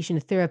vaccination,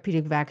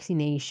 therapeutic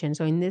vaccination.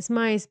 So in this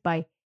mice,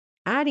 by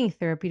adding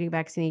therapeutic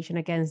vaccination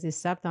against this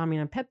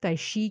subdominant peptide,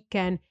 she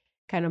can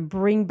kind of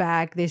bring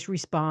back this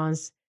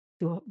response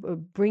to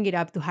bring it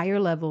up to higher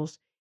levels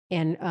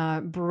and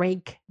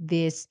break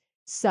this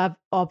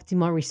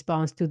suboptimal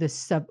response to the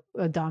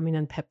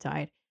subdominant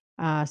peptide,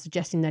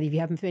 suggesting that if you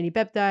have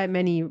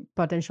many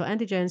potential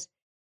antigens,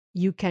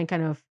 you can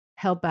kind of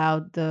help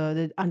out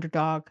the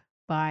underdog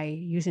by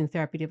using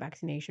therapeutic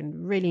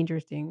vaccination. Really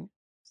interesting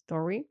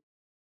story.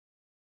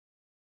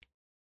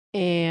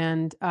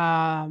 And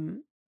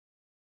and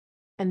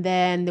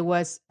then there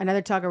was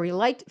another talk I really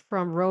liked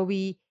from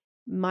Roby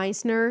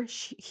Meisner.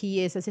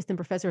 He is assistant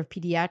professor of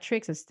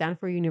pediatrics at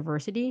Stanford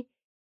University,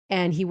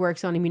 and he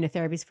works on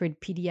immunotherapies for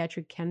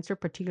pediatric cancer,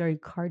 particularly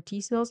CAR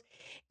T cells.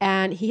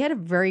 And he had a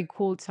very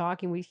cool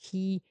talk in which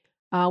he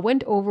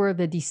went over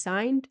the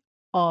design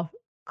of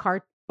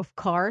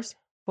cars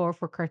for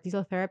CAR T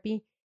cell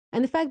therapy,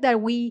 and the fact that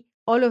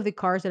all of the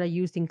cars that are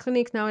used in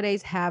clinics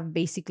nowadays have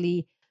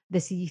basically the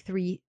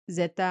CD3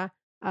 zeta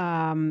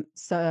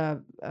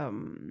so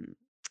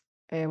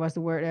what's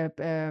the word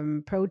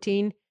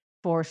protein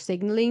for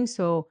signaling.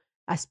 So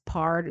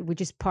which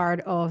is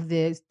part of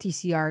the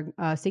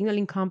TCR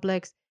signaling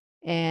complex.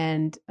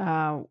 And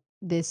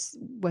this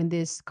when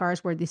these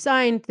cars were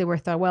designed, they were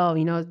thought, well,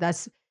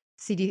 that's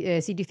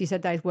CD3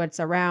 zeta is what's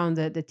around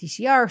the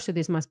TCR, so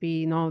this must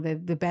be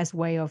the best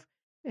way of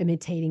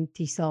imitating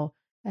T cell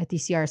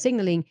TCR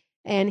signaling.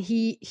 And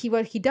he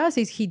what he does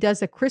is he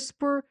does a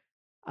CRISPR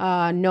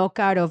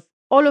knockout of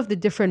all of the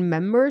different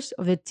members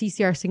of the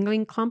TCR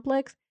signaling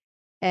complex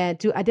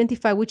to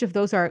identify which of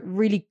those are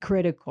really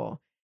critical.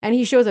 And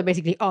he shows that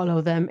basically all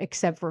of them,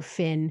 except for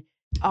Finn,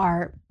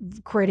 are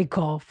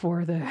critical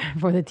for the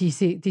for the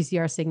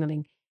TCR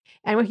signaling.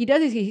 And what he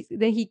does is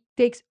he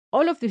takes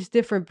all of these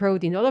different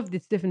proteins, all of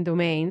these different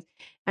domains,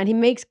 and he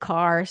makes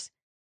cars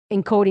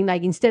encoding,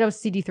 like, instead of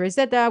CD3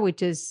 zeta,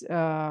 which is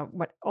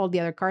what all the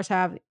other cars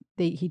have,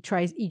 he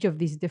tries each of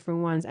these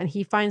different ones, and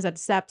he finds that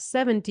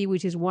SAP70,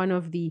 which is one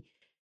of the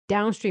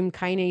downstream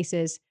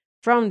kinases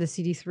from the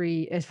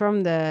CD3, is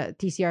from the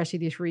TCR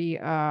CD3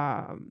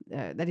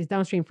 that is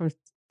downstream from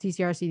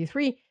TCR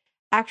CD3,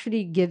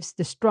 actually gives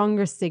the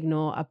strongest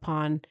signal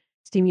upon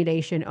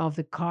stimulation of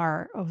the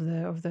car of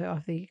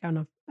the kind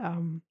of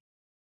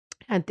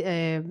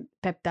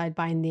peptide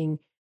binding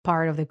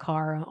part of the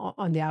car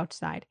on the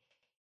outside.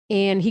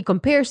 And he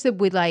compares it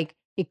with, like,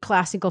 a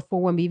classical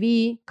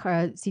 4-1BB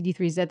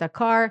CD3 zeta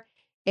CAR,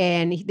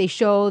 and they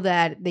show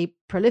that they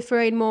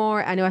proliferate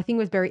more. And I think it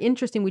was very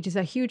interesting, which is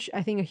a huge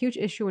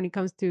issue when it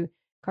comes to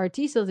CAR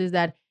T cells, is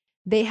that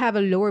they have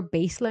a lower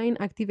baseline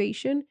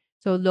activation,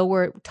 so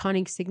lower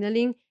tonic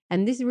signaling,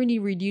 and this really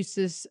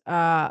reduces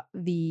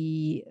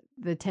the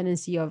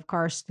tendency of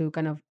CARs to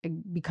kind of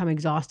become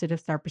exhausted and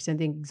start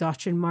presenting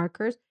exhaustion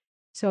markers.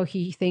 So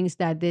he thinks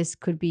that this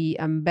could be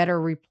a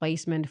better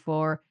replacement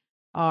for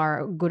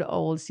our good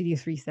old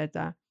CD3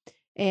 zeta.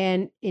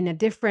 And in a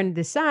different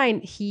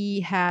design,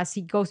 he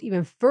goes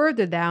even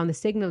further down the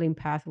signaling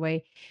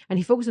pathway, and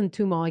he focuses on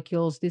two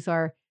molecules. These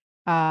are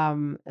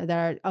that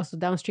are also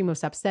downstream of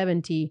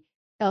SAP70,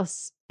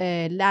 else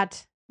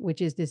LAT,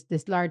 which is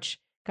this large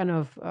kind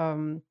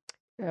of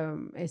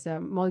is a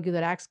molecule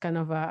that acts kind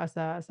of as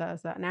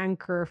an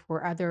anchor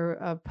for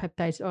other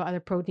peptides or other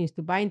proteins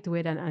to bind to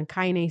it, and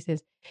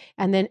kinases,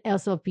 and then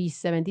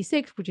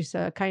SLP76, which is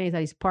a kinase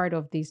that is part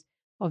of this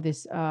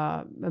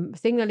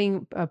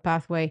signaling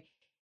pathway,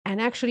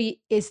 and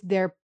actually is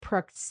their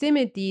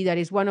proximity that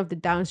is one of the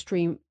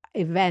downstream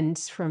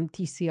events from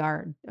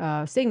TCR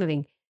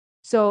signaling.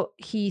 So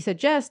he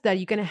suggests that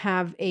you can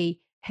have a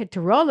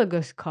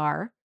heterologous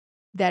CAR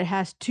that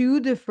has two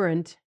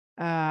different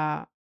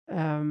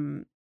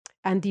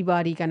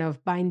antibody kind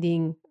of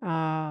binding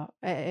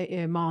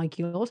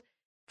molecules.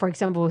 For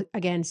example,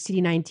 again,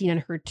 CD19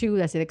 and HER2,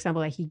 that's the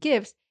example that he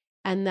gives.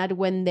 And that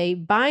when they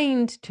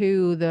bind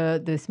to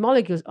these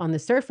molecules on the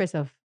surface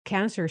of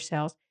cancer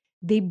cells,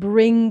 they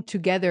bring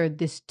together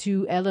these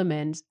two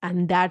elements,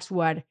 and that's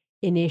what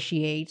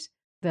initiates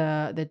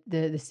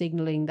the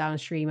signaling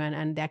downstream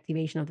and the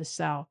activation of the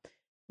cell.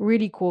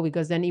 Really cool,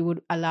 because then it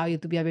would allow you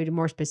to be a bit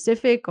more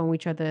specific on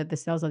which are the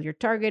cells that you're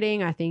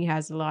targeting. I think it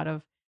has a lot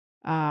of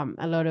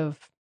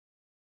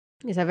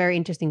it's a very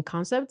interesting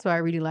concept. So I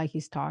really like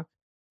his talk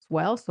as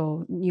well.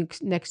 So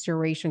next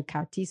generation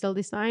CAR T cell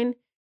design,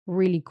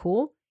 really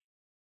cool.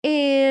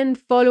 And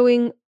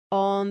following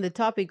on the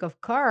topic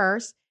of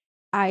CARs,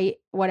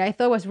 what I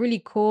thought was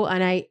really cool,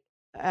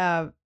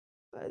 uh,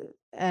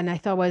 and I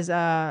thought was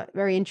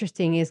very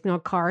interesting is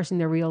CARs in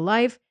the real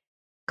life,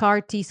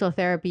 CAR T cell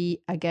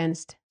therapy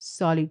against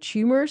solid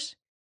tumors.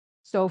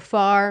 So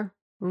far,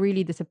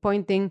 really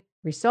disappointing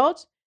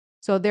results.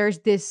 So there's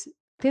this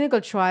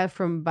clinical trial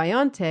from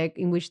BioNTech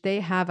in which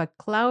they have a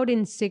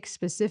Claudin 6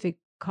 specific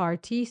CAR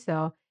T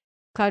cell.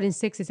 Claudin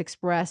 6 is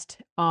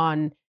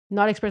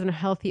not expressed on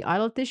healthy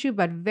islet tissue,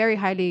 but very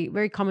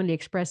commonly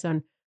expressed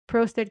on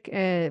prostate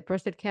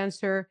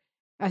cancer,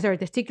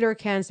 testicular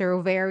cancer,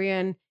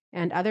 ovarian,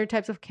 and other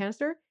types of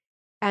cancer.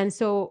 And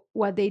so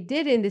what they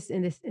did in this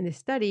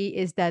study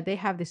is that they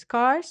have these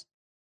CARs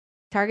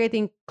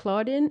targeting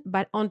Claudin,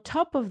 but on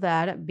top of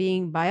that,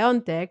 being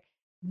BioNTech,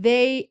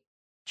 they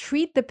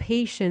treat the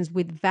patients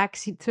with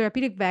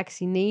therapeutic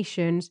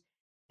vaccinations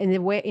in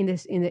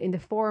the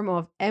form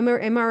of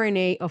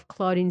mRNA of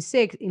Claudin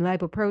 6 in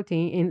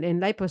lipoprotein in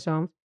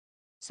liposomes,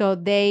 so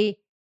they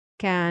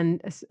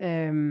can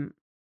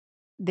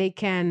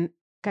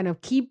kind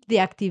of keep the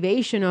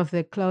activation of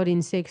the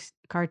Claudin 6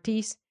 CAR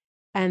Ts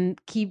and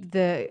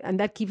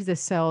that keeps the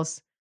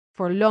cells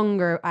for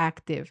longer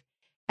active.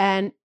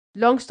 And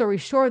long story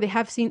short, they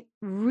have seen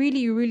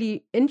really,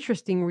 really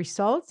interesting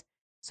results.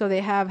 So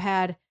they have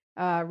had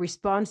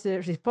response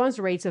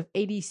rates of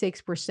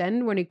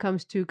 86% when it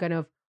comes to kind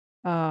of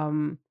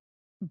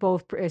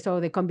both. So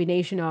the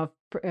combination of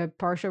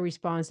partial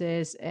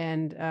responses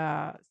and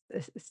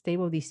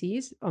stable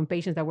disease on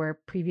patients that were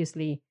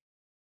previously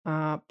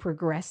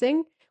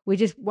progressing,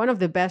 which is one of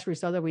the best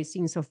results that we've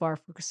seen so far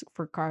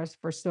for CARs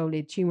for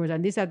solid tumors.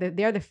 And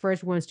they are the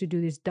first ones to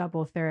do this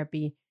double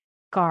therapy,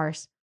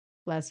 CARs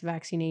plus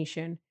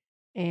vaccination.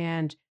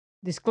 And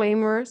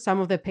disclaimer: some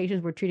of the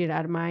patients were treated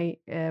at by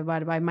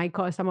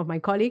some of my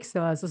colleagues, so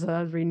that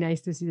was really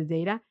nice to see the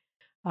data.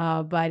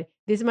 But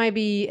this might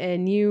be a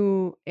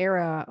new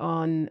era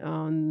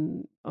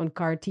on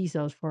CAR T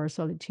cells for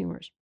solid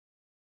tumors.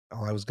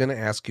 Oh, I was going to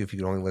ask you if you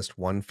could only list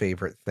one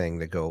favorite thing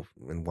to go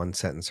in one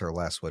sentence or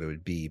less, what it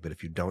would be. But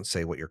if you don't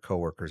say what your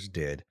coworkers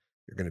did,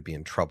 you're going to be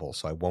in trouble.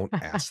 So I won't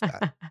ask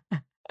that.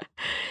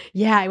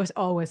 Yeah, it was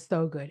always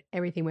so good.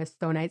 Everything was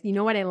so nice. You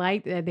know what I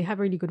liked? They have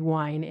really good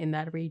wine in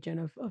that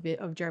region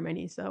of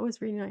Germany, so it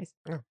was really nice.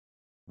 Yeah.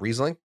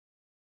 Riesling?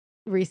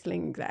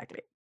 Riesling,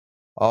 exactly.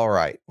 All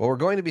right. Well, we're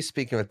going to be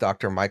speaking with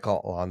Dr.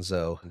 Michael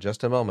Alonso in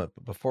just a moment.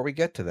 But before we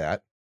get to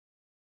that,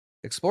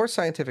 explore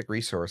scientific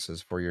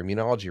resources for your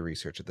immunology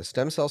research at the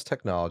Stem Cells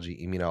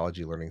Technology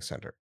Immunology Learning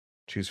Center.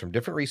 Choose from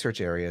different research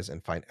areas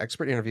and find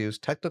expert interviews,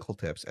 technical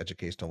tips,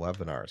 educational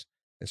webinars,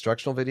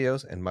 instructional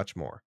videos, and much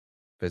more.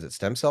 Visit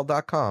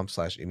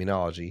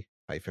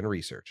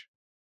stemcell.com/immunology-research.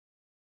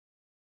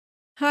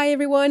 Hi,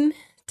 everyone.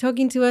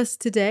 Talking to us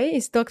today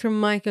is Dr.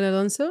 Michael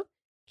Alonso.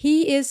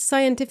 He is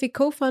scientific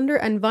co-founder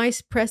and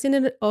vice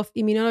president of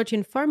immunology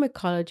and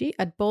pharmacology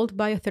at Bolt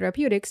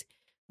Biotherapeutics,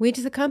 which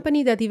is a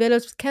company that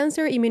develops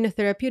cancer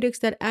immunotherapeutics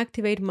that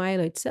activate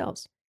myeloid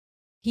cells.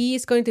 He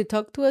is going to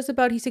talk to us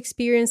about his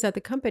experience at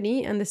the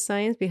company and the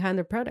science behind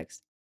their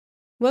products.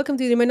 Welcome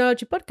to the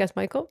Immunology podcast,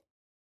 Michael.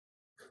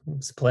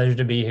 It's a pleasure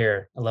to be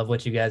here. I love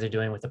what you guys are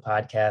doing with the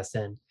podcast,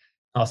 and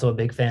also a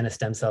big fan of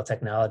stem cell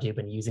technology. I've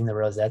been using the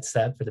Rosette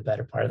set for the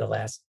better part of the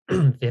last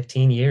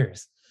 15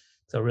 years.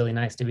 So really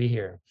nice to be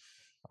here.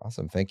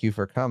 Awesome. Thank you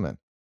for coming.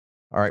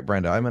 All right,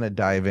 Brenda, I'm going to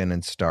dive in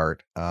and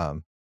start. I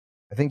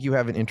think you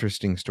have an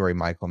interesting story,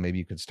 Michael. Maybe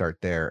you could start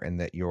there, and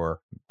that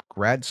your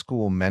grad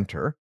school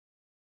mentor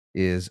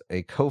is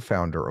a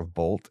co-founder of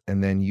Bolt,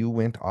 and then you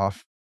went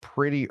off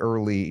pretty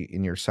early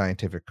in your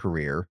scientific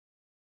career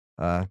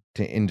to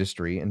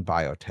industry and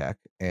biotech,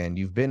 and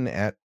you've been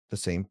at the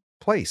same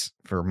place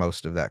for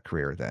most of that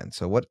career then.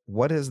 So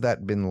what has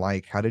that been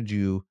like? What did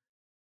you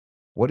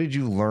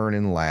learn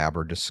in lab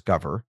or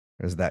discover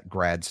as that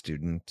grad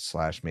student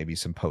slash maybe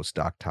some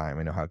postdoc time?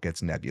 I know how it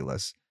gets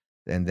nebulous.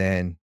 And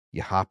then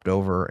you hopped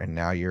over and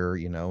now you're,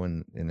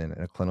 in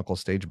a clinical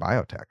stage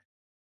biotech.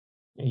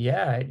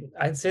 Yeah,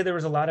 I'd say there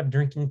was a lot of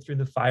drinking through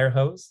the fire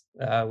hose,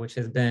 which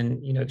has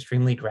been,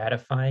 extremely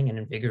gratifying and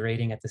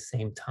invigorating at the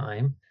same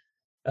time.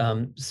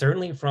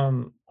 Certainly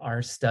from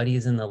our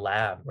studies in the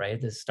lab, right?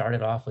 This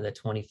started off with a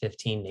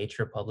 2015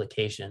 Nature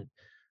publication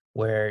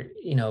where,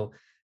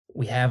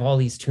 we have all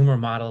these tumor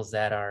models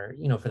that are,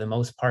 for the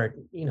most part,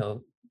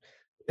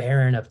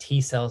 barren of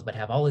T cells, but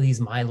have all of these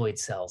myeloid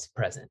cells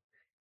present.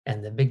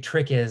 And the big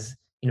trick is,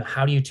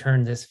 how do you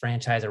turn this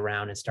franchise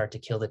around and start to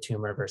kill the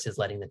tumor versus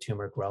letting the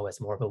tumor grow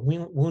as more of a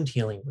wound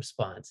healing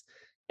response?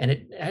 And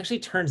it actually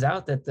turns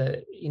out that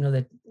that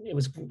it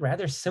was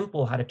rather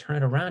simple how to turn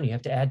it around. You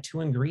have to add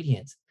two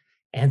ingredients: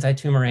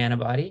 anti-tumor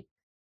antibody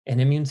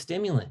and immune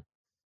stimulant,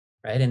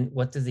 right? And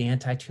what does the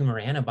anti-tumor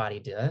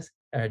antibody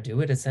do?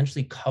 It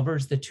essentially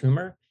covers the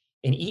tumor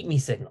in eat me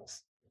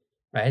signals,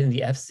 right? And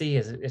the FC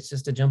it's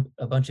just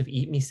a bunch of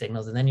eat me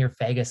signals, and then your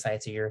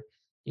phagocytes or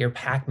your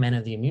Pac-Men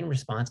of the immune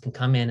response can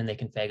come in and they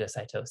can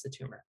phagocytose the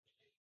tumor.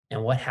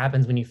 And what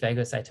happens when you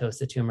phagocytose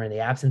the tumor in the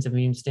absence of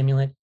immune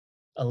stimulant?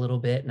 A little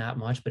bit, not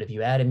much, but if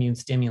you add immune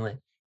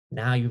stimulant,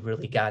 now you've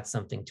really got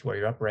something to where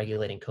you're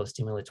upregulating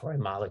co-stimulatory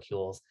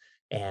molecules,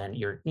 and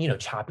you're,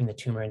 chopping the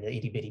tumor into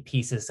itty bitty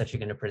pieces such you're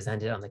going to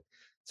present it on the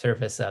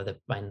surface of the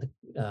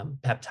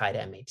peptide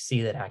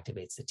MHC that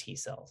activates the T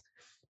cells.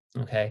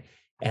 Okay.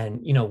 And,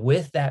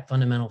 with that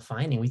fundamental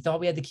finding, we thought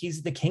we had the keys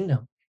to the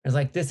kingdom. It was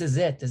like, this is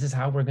it. This is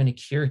how we're going to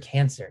cure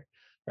cancer,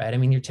 right? I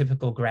mean, your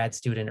typical grad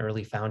student,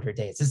 early founder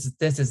days.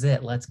 This is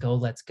it. Let's go.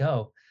 Let's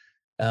go.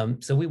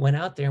 So we went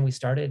out there and we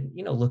started,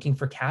 looking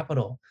for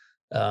capital.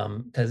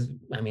 Because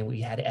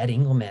we had Ed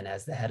Engelman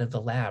as the head of the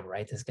lab,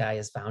 right? This guy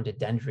has founded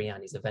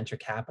Dendrion. He's a venture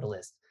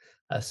capitalist.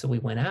 So we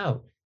went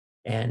out,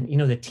 and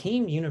the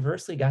team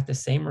universally got the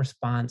same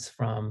response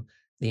from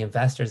the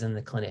investors and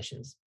the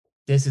clinicians.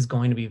 This is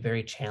going to be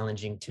very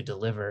challenging to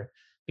deliver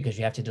because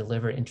you have to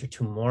deliver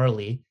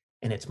intratumorally,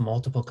 and it's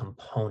multiple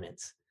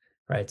components,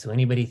 right? So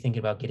anybody thinking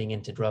about getting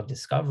into drug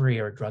discovery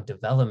or drug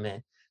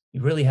development,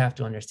 you really have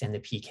to understand the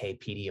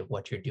PK/PD of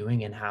what you're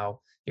doing and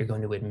how you're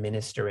going to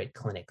administer it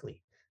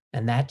clinically.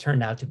 And that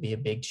turned out to be a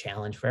big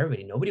challenge for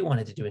everybody. Nobody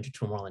wanted to do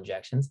intratumoral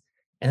injections,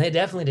 and they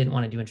definitely didn't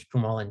want to do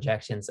intratumoral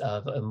injections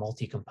of a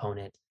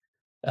multi-component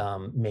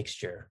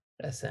mixture,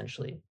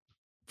 essentially.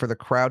 For the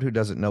crowd who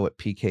doesn't know what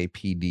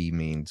PK/PD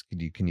means,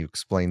 can you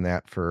explain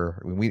that?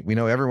 We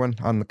know everyone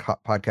on the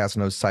podcast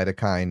knows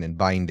cytokine and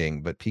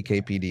binding, but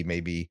PK/PD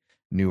may be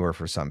newer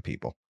for some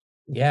people.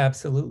 Yeah,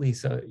 absolutely.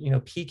 So,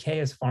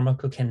 PK is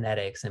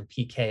pharmacokinetics and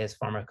PK is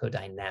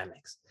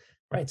pharmacodynamics,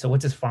 right? So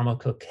what does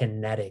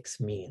pharmacokinetics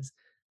means?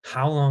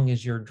 How long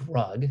is your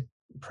drug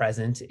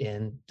present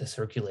in the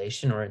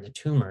circulation or in the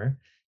tumor?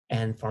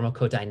 And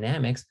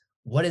pharmacodynamics,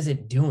 what is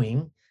it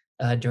doing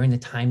during the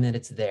time that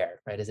it's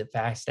there, right? Is it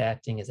fast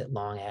acting? Is it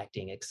long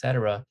acting, et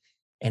cetera?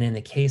 And in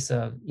the case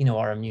of,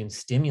 our immune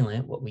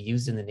stimulant, what we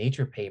used in the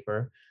Nature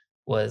paper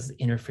was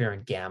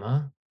interferon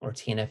gamma or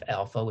TNF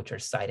alpha, which are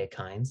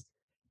cytokines,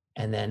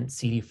 and then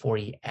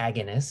CD40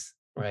 agonists,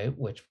 right,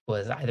 which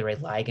was either a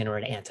ligand or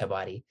an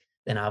antibody,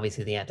 then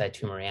obviously the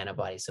anti-tumor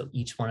antibody. So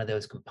each one of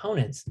those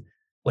components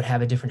would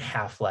have a different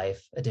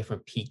half-life, a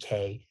different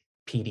PK,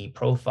 PD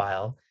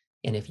profile.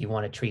 And if you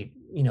want to treat,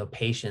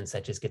 patients,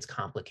 that just gets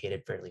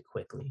complicated fairly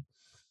quickly.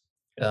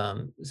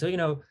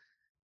 So,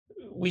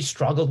 we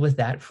struggled with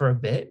that for a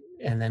bit.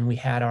 And then we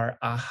had our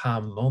aha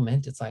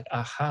moment. It's like,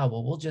 aha,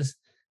 well, we'll just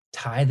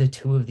tie the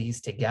two of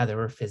these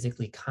together or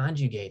physically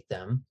conjugate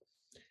them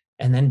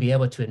and then be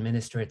able to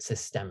administer it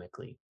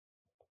systemically.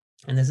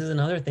 And this is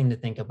another thing to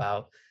think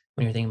about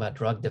when you're thinking about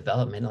drug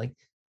development. Like,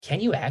 can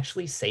you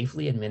actually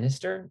safely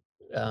administer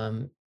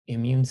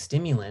immune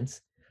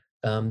stimulants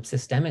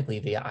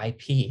systemically via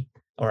IP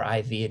or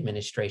IV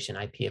administration?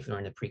 IP if we're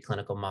in the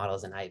preclinical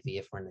models, and IV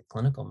if we're in the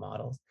clinical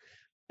models.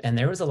 And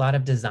there was a lot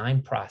of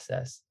design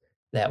process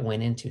that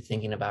went into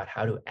thinking about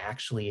how to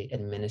actually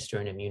administer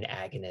an immune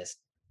agonist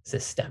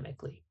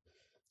systemically,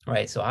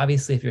 right? So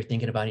obviously, if you're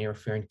thinking about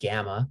interferon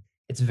gamma,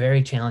 it's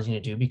very challenging to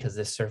do because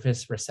the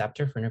surface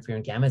receptor for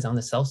interferon gamma is on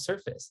the cell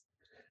surface.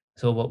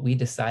 So what we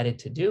decided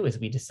to do is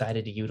we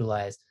decided to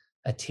utilize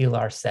a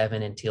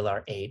TLR7 and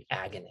TLR8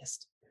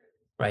 agonist,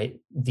 right?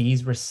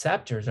 These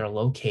receptors are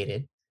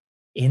located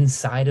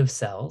inside of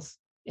cells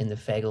in the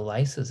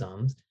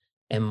phagolysosomes,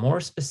 and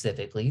more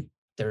specifically,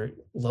 they're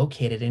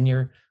located in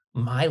your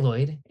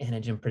myeloid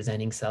antigen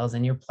presenting cells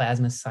and your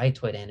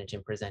plasmacytoid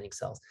antigen presenting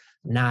cells,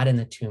 not in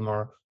the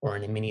tumor or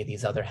in many of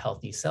these other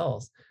healthy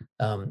cells.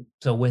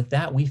 So with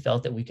that, we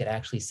felt that we could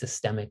actually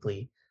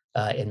systemically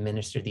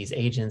administer these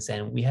agents,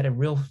 and we had a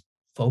real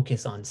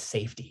focus on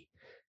safety,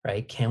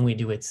 right? Can we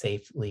do it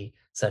safely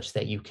such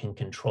that you can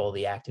control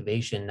the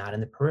activation, not in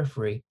the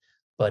periphery,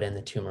 but in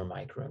the tumor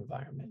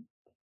microenvironment?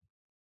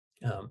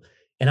 Um,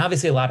 and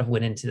obviously, a lot of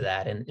went into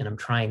that, and I'm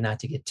trying not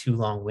to get too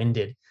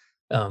long-winded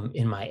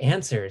in my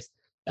answers.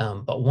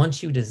 But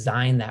once you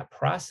design that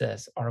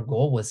process, our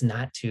goal was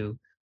not to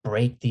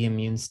break the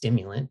immune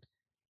stimulant.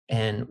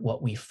 And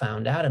what we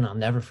found out, and I'll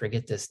never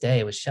forget this day,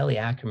 it was Shelley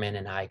Ackerman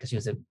and I, because she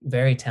was a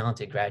very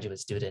talented graduate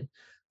student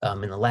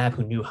in the lab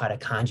who knew how to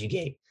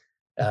conjugate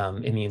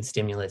immune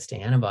stimulants to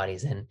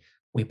antibodies. And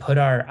we put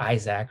our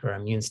ISAC, or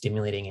immune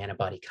stimulating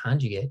antibody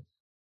conjugate,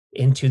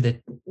 into the,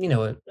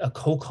 a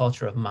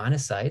co-culture of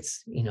monocytes.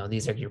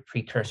 These are your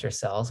precursor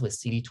cells with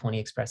CD20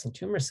 expressing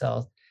tumor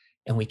cells.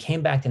 And we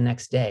came back the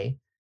next day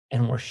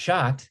and were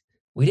shocked.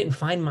 We didn't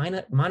find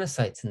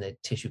monocytes in the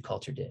tissue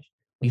culture dish.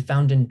 We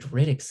found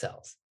dendritic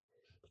cells.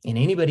 And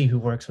anybody who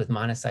works with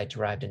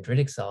monocyte-derived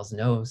dendritic cells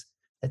knows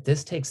that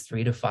this takes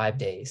 3 to 5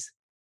 days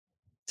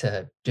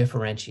to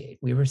differentiate.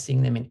 We were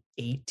seeing them in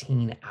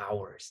 18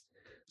 hours.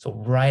 So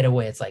right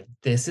away, it's like,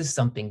 this is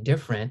something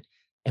different.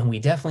 And we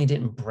definitely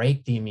didn't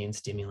break the immune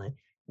stimulant.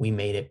 We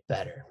made it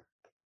better.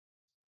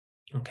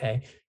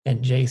 Okay.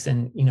 And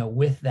Jason,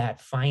 with that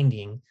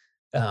finding,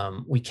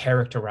 we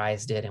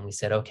characterized it and we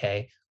said,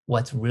 okay,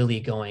 what's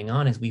really going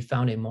on is we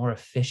found a more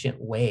efficient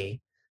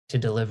way to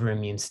deliver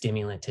immune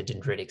stimulant to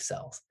dendritic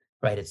cells,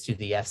 right? It's through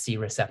the FC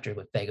receptor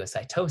with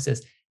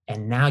phagocytosis.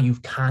 And now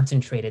you've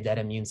concentrated that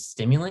immune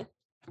stimulant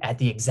at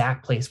the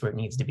exact place where it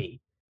needs to be,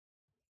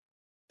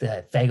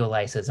 the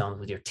phagolysosomes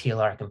with your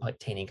TLR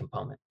containing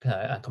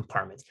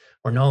compartments.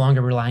 We're no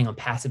longer relying on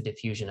passive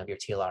diffusion of your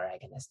TLR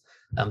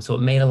agonist. So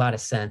it made a lot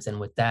of sense. And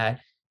with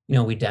that,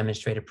 we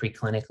demonstrated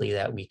preclinically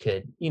that we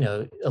could,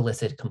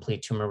 elicit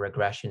complete tumor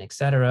regression, et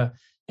cetera.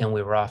 And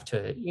we were off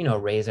to,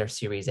 raise our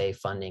Series A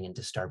funding and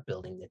to start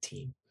building the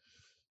team.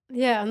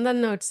 Yeah, on that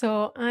note,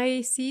 so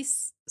I see,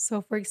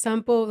 so for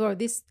example, or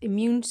this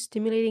immune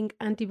stimulating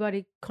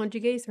antibody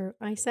conjugates, or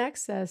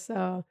ISACs, as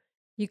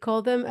you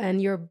call them,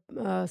 and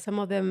some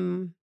of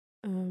them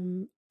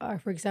are,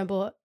 for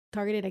example,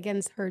 targeted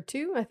against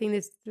HER2. I think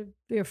it's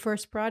your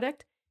first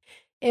product.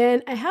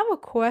 And I have a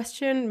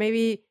question,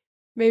 maybe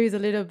it's a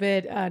little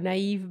bit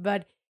naive,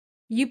 but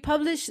you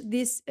published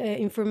this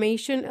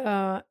information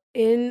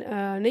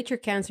in Nature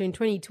Cancer in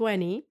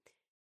 2020,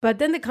 but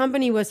then the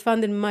company was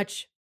funded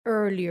much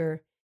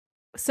earlier.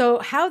 So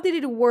how did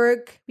it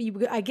work?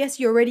 I guess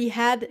you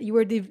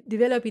were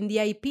developing the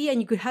IP,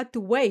 and you had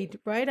to wait,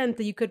 right,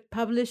 until you could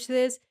publish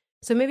this.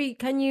 So maybe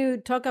can you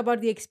talk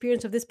about the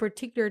experience of this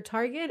particular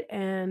target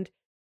and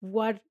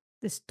what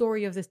the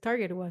story of this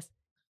target was?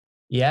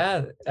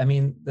 Yeah, I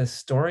mean, the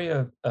story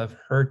of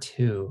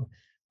HER2,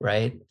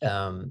 right?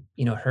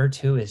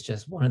 HER2 is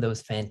just one of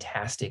those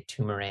fantastic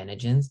tumor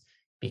antigens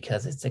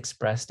because it's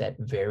expressed at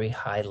very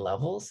high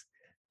levels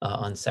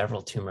on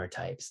several tumor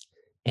types.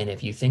 And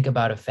if you think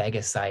about a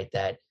phagocyte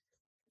that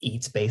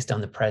eats based on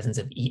the presence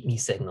of eat me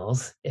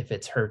signals, if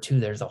it's HER2,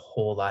 there's a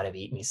whole lot of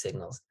eat me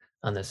signals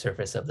on the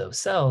surface of those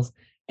cells.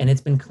 And it's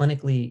been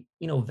clinically,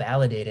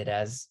 validated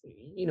as,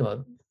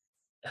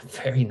 a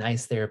very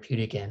nice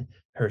therapeutic in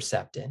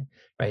Herceptin,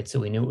 right? So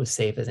we knew it was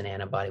safe as an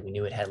antibody. We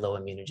knew it had low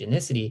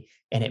immunogenicity,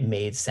 and it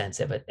made sense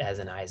of it as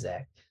an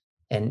ISAC.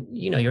 And,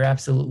 you're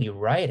absolutely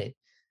right.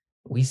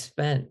 We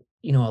spent,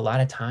 a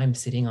lot of time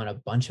sitting on a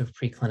bunch of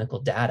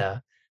preclinical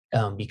data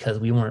because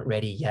we weren't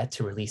ready yet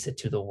to release it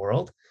to the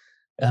world,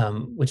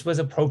 which was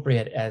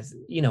appropriate as,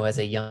 as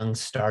a young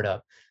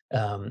startup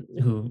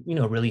who,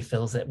 really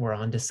feels that we're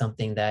onto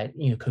something that,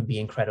 could be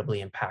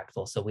incredibly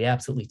impactful. So we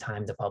absolutely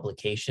timed the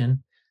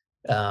publication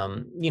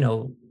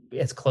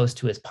as close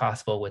to as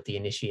possible with the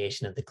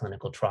initiation of the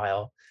clinical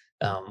trial,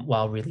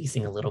 while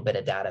releasing a little bit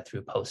of data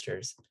through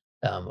posters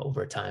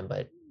over time.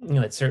 But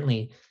it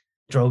certainly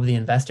drove the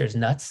investors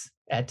nuts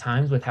at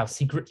times with how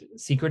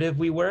secretive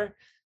we were.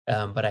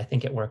 But I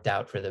think it worked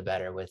out for the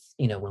better with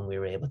when we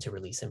were able to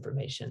release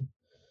information.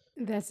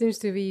 That seems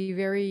to be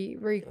very,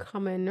 very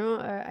common, no?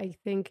 I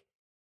think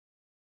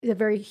a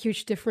very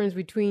huge difference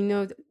between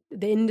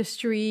the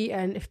industry,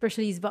 and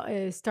especially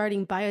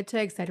starting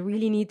biotechs that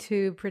really need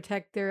to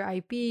protect their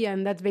IP,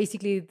 and that's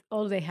basically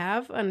all they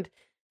have. And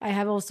I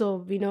have also,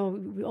 we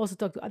also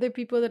talk to other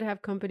people that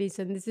have companies,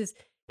 and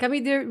can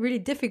be really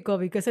difficult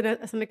because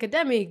as an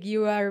academic,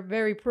 you are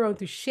very prone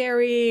to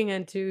sharing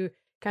and to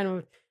kind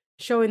of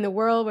showing the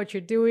world what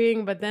you're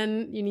doing, but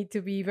then you need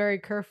to be very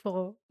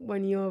careful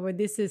when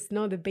this is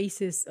not the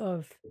basis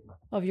of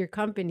your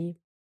company.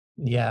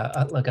 Yeah,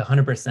 like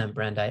 100%,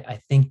 Brenda. I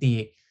think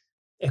the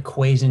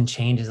equation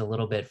changes a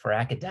little bit for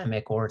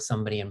academic or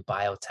somebody in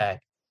biotech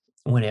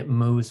when it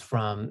moves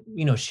from,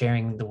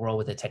 sharing the world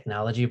with the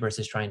technology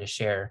versus trying to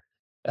share,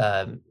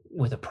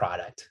 with a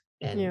product.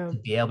 And Yeah. to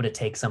be able to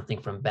take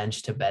something from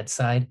bench to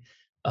bedside,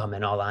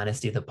 in all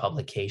honesty, the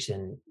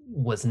publication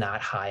was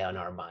not high on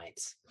our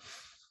minds.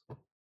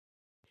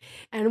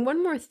 And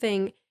one more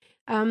thing,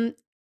 um,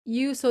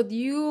 do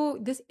you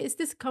this is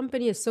this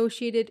company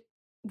associated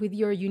with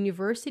your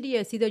university?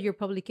 I see that your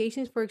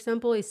publications, for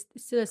example, is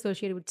still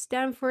associated with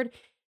Stanford.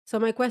 So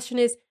my question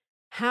is,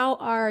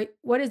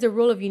 what is the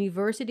role of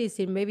universities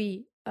in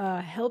maybe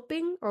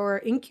helping or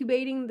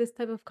incubating this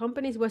type of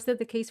companies? Was that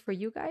the case for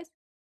you guys?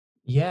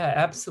 Yeah,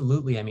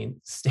 absolutely. I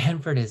mean,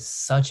 Stanford is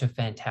such a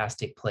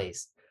fantastic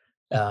place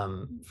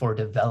for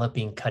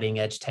developing cutting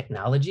edge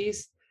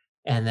technologies,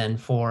 and then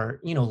for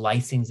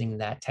licensing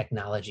that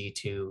technology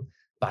to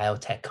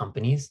biotech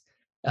companies,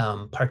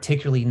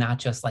 particularly not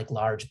just like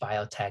large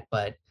biotech,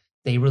 but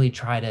they really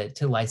try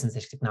to license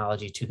this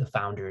technology to the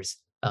founders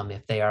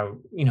if they are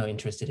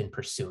interested in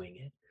pursuing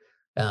it.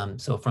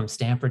 So from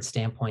Stanford's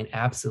standpoint,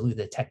 absolutely,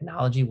 the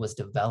technology was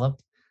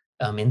developed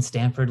in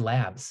Stanford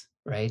labs,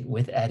 right,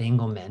 with Ed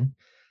Engelman.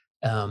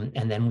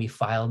 And then we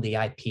filed the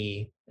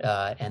IP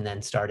and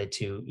then started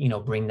to,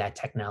 bring that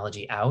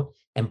technology out,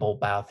 and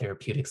Bolt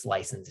Biotherapeutics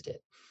licensed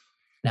it.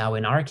 Now,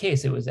 in our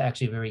case, it was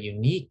actually very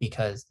unique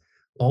because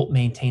Bolt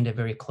maintained a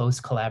very close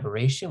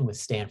collaboration with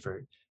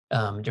Stanford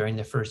during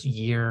the first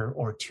year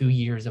or 2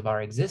 years of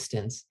our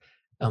existence,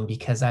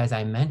 because as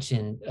I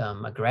mentioned,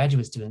 a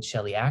graduate student,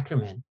 Shelley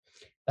Ackerman,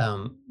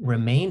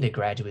 remained a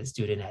graduate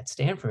student at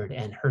Stanford,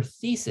 and her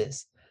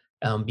thesis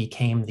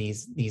became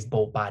these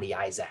Bolt body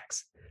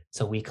Isaacs.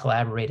 So we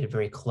collaborated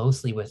very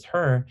closely with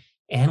her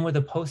and with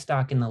a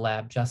postdoc in the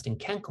lab, Justin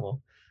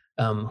Kenkel,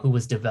 who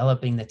was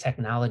developing the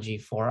technology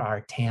for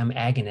our TAM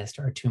agonist,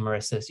 our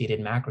tumor-associated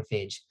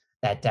macrophage,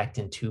 that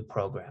Dectin-2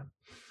 program.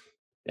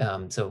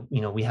 So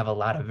we have a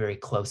lot of very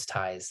close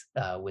ties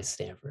with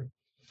Stanford.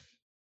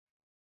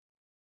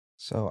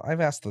 So I've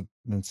asked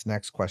this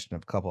next question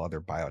of a couple other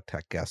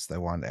biotech guests that I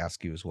wanted to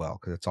ask you as well,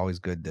 because it's always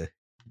good to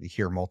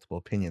hear multiple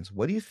opinions.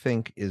 What do you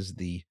think is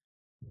the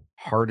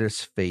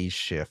hardest phase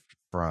shift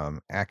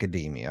from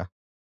academia,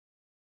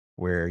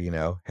 where,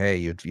 hey,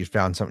 you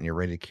found something, you're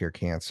ready to cure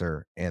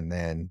cancer, and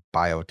then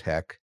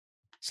biotech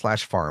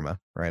slash pharma,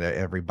 right?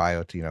 Every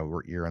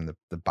you're on the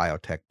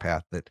biotech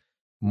path that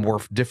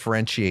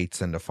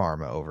differentiates into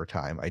pharma over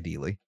time,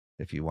 ideally,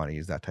 if you want to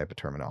use that type of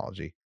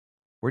terminology.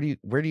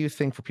 Where do you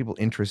think, for people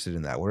interested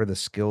in that, what are the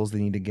skills they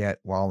need to get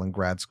while in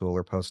grad school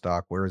or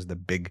postdoc? Where is the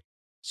big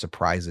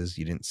surprises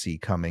you didn't see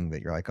coming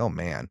that you're like, oh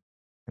man,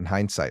 in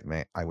hindsight,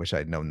 man, I wish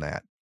I'd known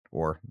that,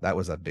 or that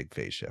was a big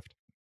phase shift?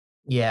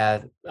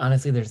 Yeah,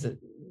 honestly, there's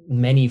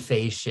many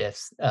phase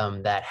shifts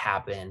that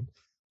happen.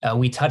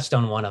 We touched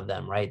on one of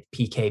them, right?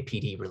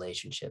 PK/PD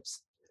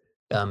relationships.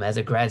 As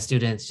a grad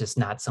student, it's just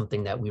not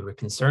something that we were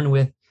concerned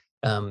with.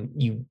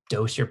 You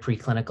dose your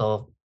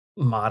preclinical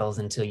models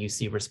until you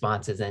see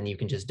responses, and you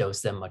can just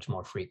dose them much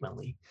more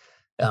frequently.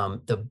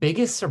 The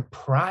biggest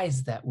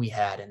surprise that we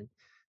had, and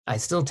I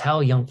still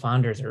tell young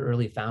founders or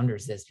early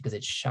founders this because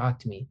it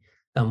shocked me.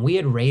 We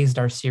had raised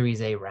our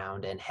Series A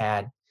round and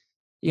had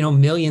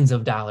millions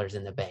of dollars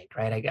in the bank,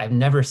 right? I've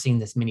never seen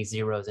this many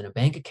zeros in a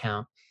bank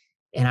account.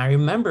 And I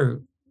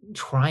remember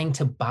trying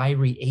to buy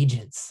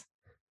reagents,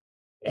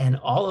 and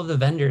all of the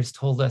vendors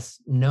told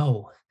us,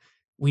 no,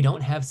 we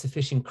don't have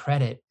sufficient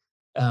credit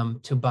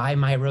to buy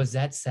my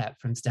Rosette set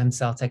from Stem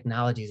Cell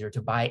Technologies or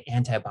to buy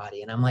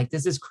antibody. And I'm like,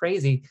 this is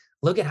crazy.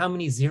 Look at how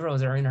many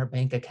zeros are in our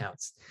bank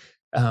accounts.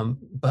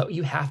 But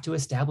you have to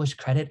establish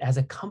credit as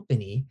a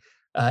company.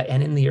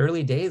 And in the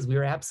early days, we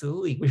were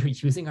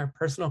using our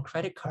personal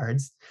credit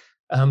cards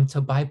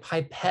to buy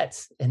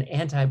pipettes and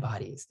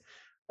antibodies.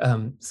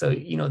 So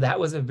that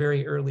was a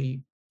very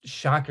early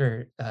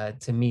shocker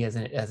to me as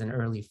an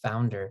early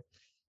founder.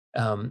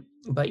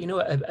 But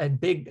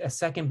a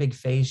second big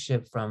phase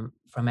shift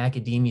from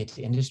academia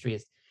to industry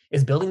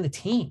is building the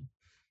team,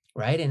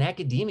 right? In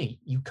academia,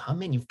 you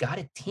come in, you've got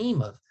a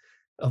team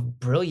of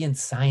brilliant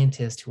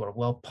scientists who are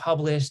well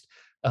published,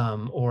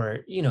 or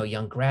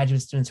young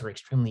graduate students who are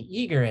extremely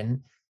eager.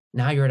 And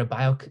now you're at a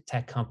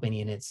biotech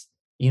company, and it's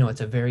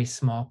a very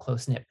small,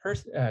 close knit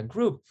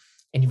group,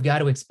 and you've got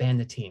to expand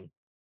the team.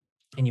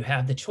 And you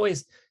have the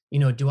choice,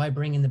 do I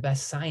bring in the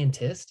best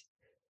scientist?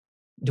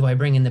 Do I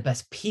bring in the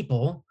best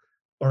people,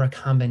 or a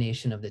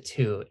combination of the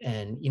two?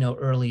 And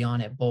early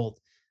on at Bolt,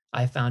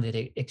 I found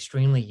it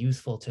extremely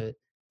useful to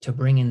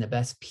bring in the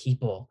best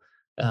people,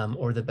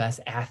 or the best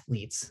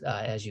athletes,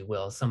 as you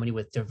will, somebody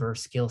with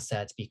diverse skill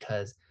sets,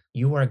 because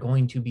you are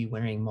going to be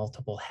wearing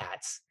multiple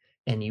hats,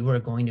 and you are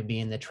going to be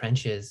in the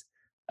trenches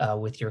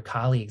with your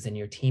colleagues and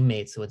your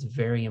teammates. So it's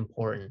very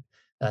important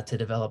to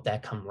develop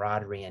that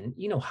camaraderie, and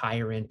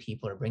hire in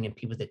people, or bring in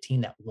people with the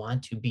team that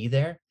want to be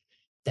there,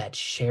 that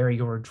share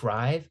your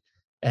drive,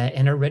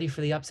 and are ready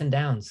for the ups and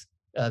downs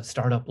of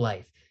startup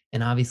life.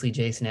 And obviously,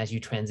 Jason, as you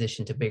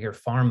transition to bigger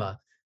pharma,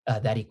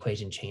 that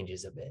equation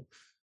changes a bit.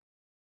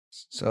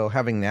 So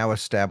having now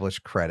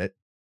established credit,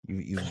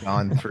 you've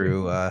gone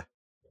through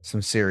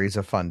some series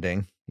of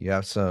funding. You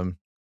have some,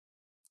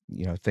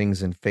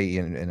 things in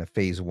a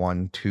phase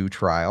 1, 2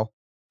 trial.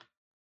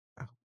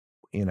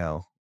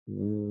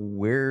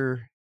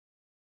 where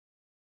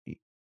y-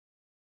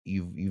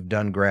 you've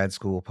done grad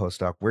school,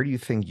 postdoc, where do you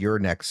think your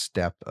next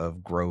step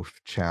of growth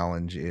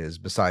challenge is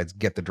besides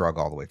get the drug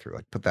all the way through?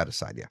 Like put that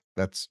aside. Yeah.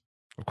 That's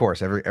of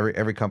course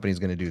every company is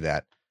going to do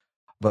that.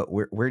 But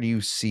where do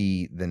you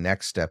see the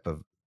next step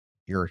of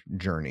your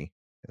journey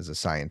as a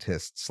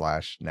scientist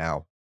slash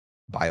now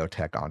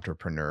biotech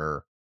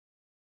entrepreneur,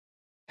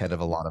 head of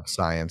a lot of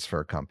science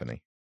for a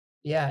company?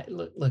 Yeah,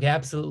 look,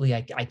 absolutely.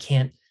 I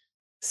can't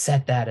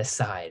set that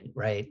aside,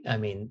 right? I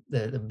mean,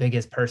 the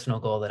biggest personal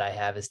goal that I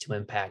have is to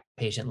impact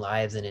patient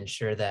lives and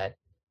ensure that,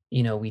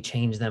 we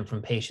change them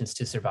from patients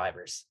to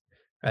survivors,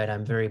 right?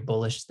 I'm very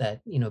bullish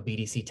that,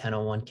 BDC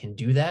 1001 can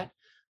do that,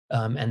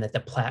 and that the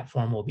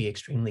platform will be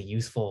extremely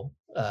useful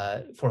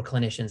for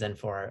clinicians and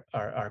for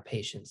our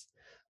patients.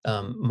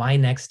 My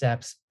next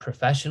steps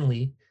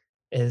professionally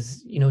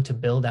is, to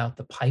build out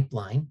the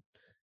pipeline,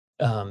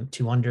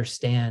 to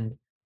understand,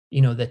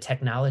 the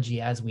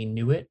technology as we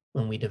knew it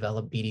when we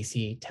developed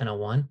BDC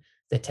 1001,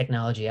 the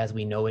technology as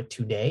we know it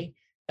today,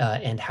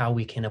 and how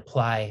we can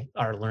apply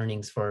our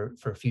learnings for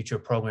future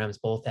programs,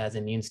 both as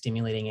immune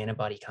stimulating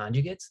antibody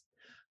conjugates,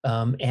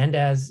 and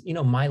as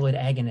myeloid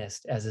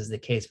agonist, as is the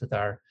case with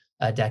our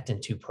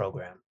Dectin-2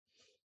 program.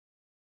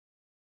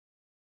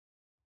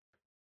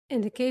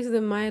 In the case of the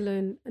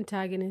myelin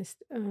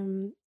antagonist,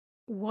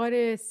 what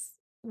is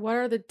what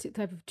are the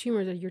type of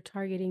tumors that you're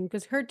targeting?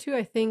 Because HER2,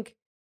 I think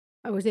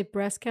I would say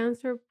breast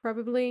cancer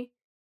probably,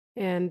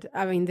 and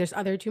I mean there's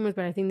other tumors,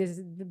 but I think this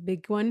is the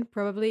big one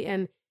probably.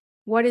 And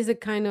what is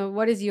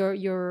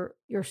your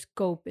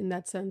scope in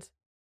that sense?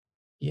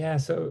 Yeah,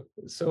 so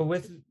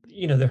with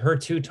the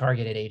HER2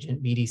 targeted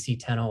agent BDC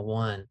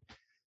 1001,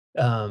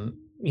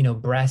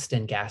 breast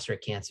and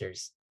gastric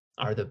cancers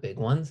are the big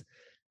ones.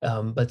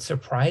 But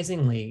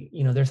surprisingly,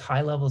 there's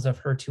high levels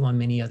of HER2 on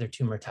many other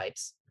tumor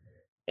types.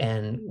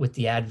 And with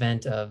the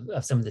advent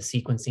of some of the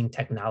sequencing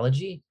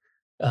technology,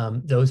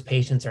 those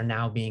patients are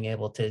now being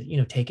able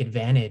to, take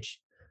advantage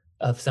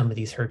of some of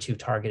these HER2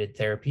 targeted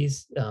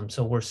therapies.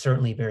 So we're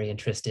certainly very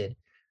interested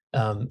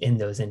in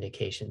those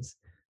indications.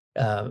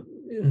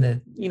 In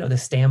the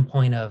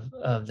standpoint of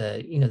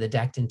the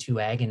Dectin-2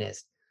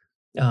 agonist,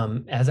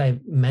 as I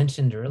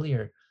mentioned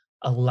earlier,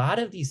 a lot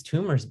of these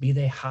tumors, be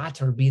they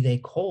hot or be they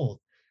cold,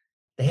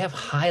 they have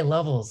high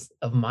levels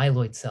of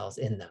myeloid cells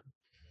in them,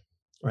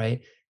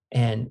 right?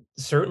 And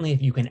certainly,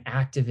 if you can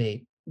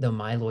activate the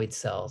myeloid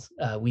cells,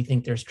 we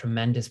think there's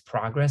tremendous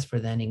progress for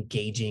then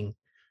engaging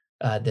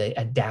the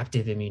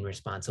adaptive immune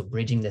response, so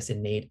bridging this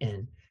innate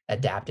and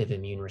adaptive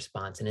immune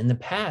response. And in the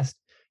past,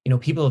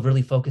 people have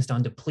really focused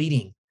on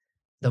depleting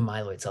the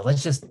myeloid cell.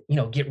 Let's just,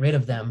 get rid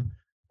of them,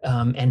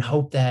 and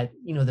hope that,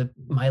 the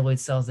myeloid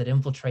cells that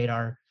infiltrate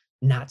are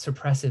not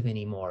suppressive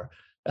anymore.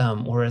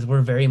 Whereas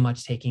we're very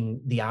much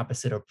taking the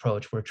opposite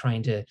approach. We're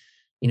trying to,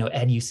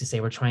 Ed used to say,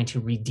 we're trying to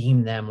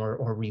redeem them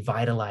or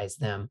revitalize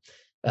them.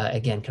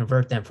 Again,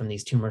 convert them from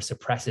these tumor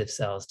suppressive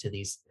cells to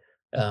these,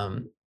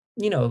 um,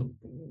 you know,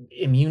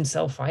 immune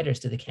cell fighters,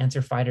 to the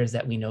cancer fighters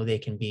that we know they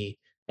can be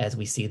as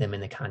we see them in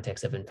the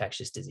context of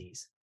infectious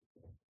disease.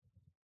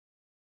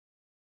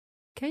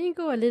 Can you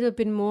go a little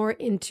bit more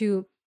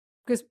into,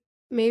 because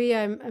maybe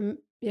I'm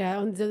yeah,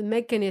 on the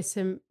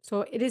mechanism.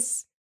 So it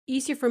is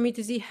easier for me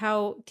to see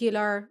how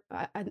TLR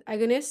an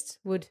agonist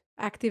would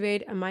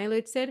activate a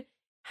myeloid cell.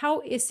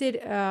 How is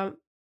it?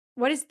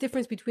 What is the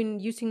difference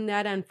between using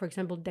that and, for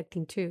example,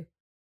 Dectin-2?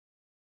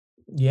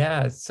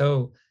 Yeah,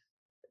 so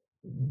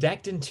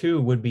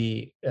Dectin-2 would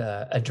be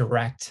a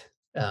direct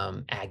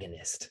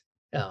agonist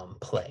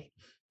play.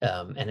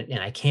 And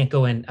I can't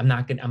go in, I'm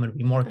gonna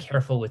be more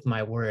careful with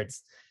my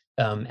words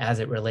as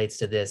it relates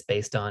to this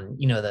based on,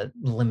 the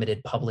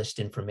limited published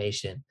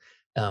information.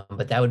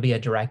 But that would be a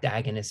direct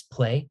agonist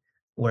play.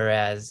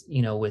 Whereas,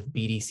 with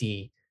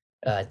BDC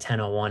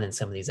 1001 and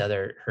some of these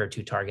other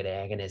HER2 targeted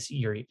agonists,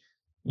 you're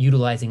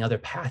utilizing other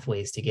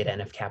pathways to get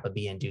NF-kappa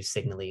B induced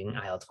signaling,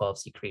 IL-12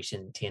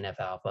 secretion, TNF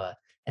alpha,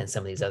 and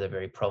some of these other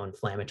very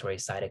pro-inflammatory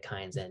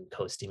cytokines and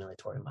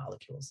co-stimulatory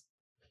molecules.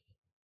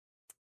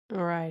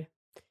 All right.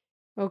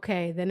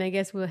 Okay, then I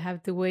guess we'll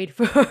have to wait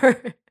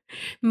for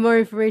more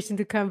information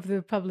to come from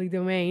the public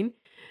domain.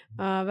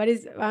 But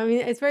I mean,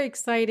 it's very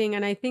exciting.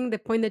 And I think the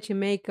point that you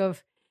make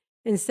of,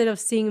 instead of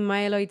seeing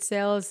myeloid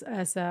cells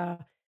as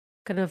a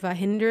kind of a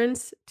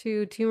hindrance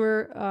to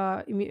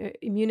tumor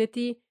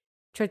immunity,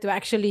 try to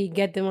actually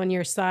get them on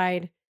your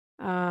side,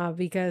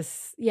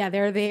 because, yeah,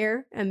 they're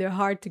there and they're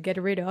hard to get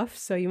rid of.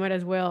 So you might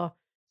as well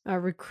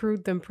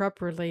recruit them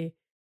properly.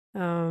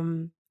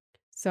 Um,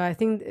 so I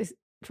think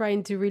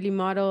trying to really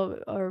model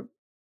or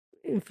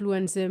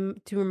influence the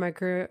tumor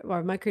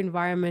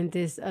microenvironment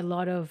is a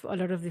lot of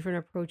different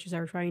approaches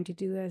are trying to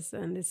do this,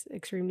 and it's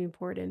extremely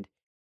important.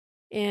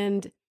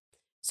 And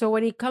so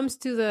when it comes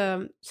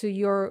to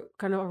your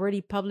kind of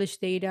already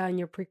published data and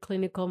your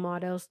preclinical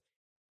models,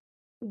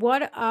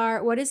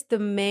 what is the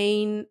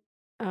main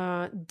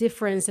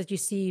difference that you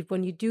see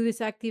when you do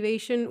this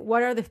activation?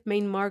 What are the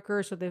main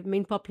markers or the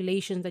main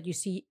populations that you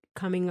see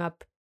coming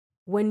up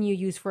when you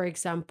use, for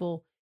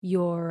example,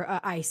 your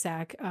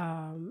ISAC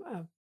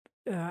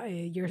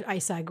your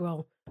ISAC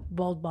will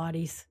bulk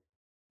bodies?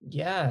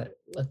 Yeah,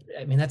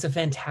 I mean, that's a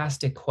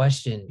fantastic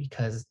question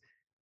because,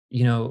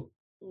 you know,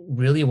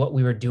 really what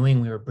we were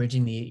doing, we were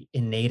bridging the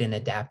innate and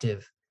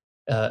adaptive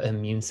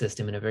immune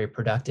system in a very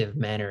productive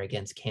manner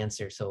against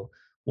cancer. So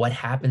what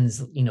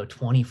happens,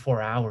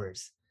 24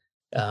 hours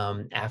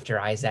after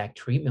ISAC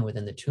treatment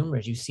within the tumor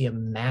is you see a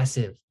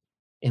massive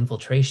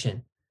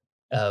infiltration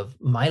of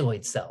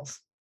myeloid cells,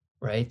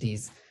 right?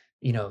 These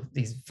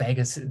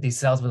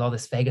cells with all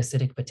this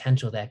phagocytic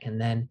potential that can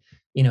then,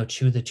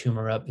 chew the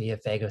tumor up via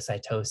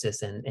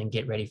phagocytosis and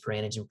get ready for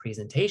antigen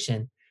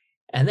presentation.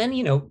 And then,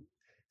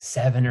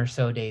 7 or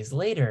so days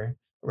later,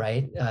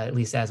 right, at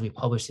least as we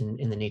published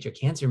in the Nature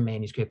Cancer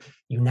manuscript,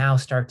 you now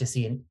start to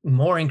see a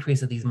more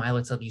increase of these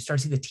myeloid cells. You start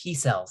to see the T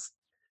cells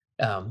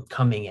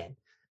coming in,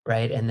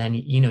 right? And then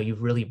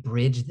you've really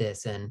bridged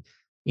this, and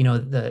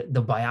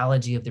the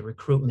biology of the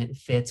recruitment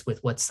fits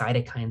with what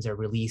cytokines are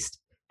released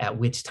at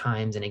which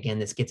times. And again,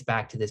 this gets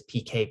back to this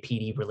PK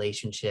PD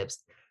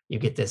relationships. You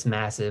get this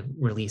massive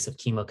release of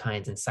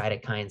chemokines and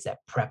cytokines that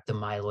prep the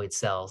myeloid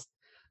cells,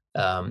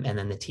 and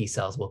then the T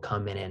cells will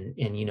come in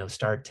and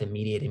start to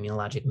mediate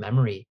immunologic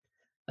memory,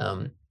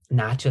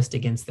 not just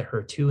against the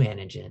HER2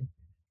 antigen,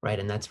 right?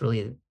 And that's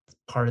really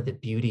part of the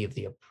beauty of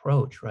the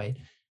approach, right?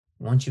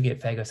 Once you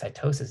get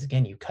phagocytosis,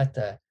 again, you cut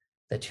the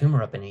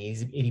tumor up in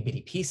itty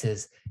bitty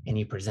pieces and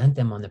you present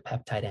them on the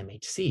peptide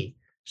MHC,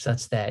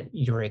 such that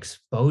you're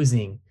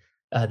exposing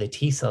the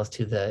T cells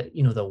to the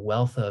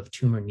wealth of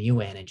tumor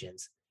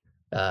neoantigens,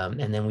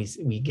 and then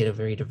we get a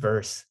very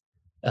diverse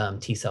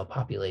T cell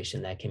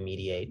population that can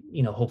mediate,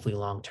 hopefully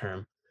long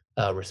term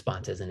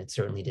responses, and it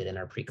certainly did in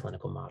our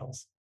preclinical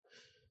models.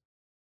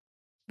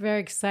 Very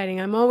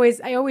exciting. I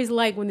always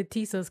like when the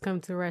T cells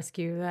come to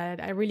rescue.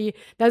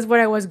 That's what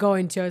I was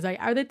going to. I was like,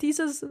 are the T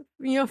cells,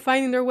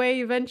 finding their way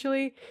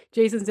eventually?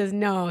 Jason says,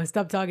 no,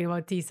 stop talking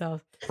about T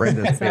cells.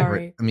 Brenda's favorite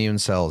Sorry. immune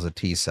cell is a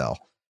T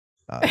cell.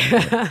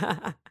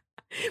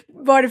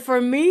 But for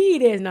me,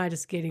 it is not,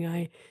 just kidding.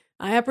 I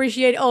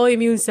appreciate all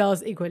immune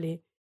cells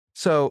equally.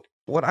 So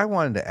what I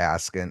wanted to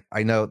ask, and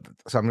I know,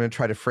 so I'm going to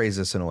try to phrase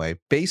this in a way,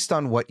 based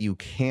on what you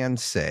can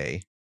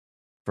say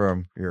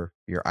from your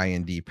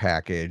IND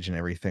package and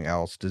everything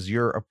else, does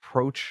your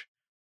approach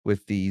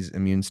with these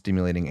immune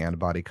stimulating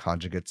antibody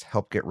conjugates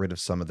help get rid of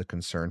some of the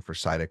concern for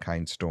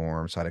cytokine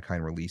storm,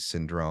 cytokine release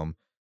syndrome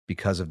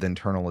because of the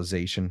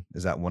internalization?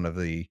 Is that one of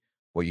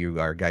what you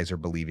guys are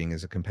believing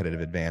is a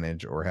competitive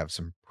advantage, or have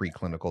some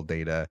preclinical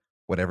data,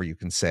 whatever you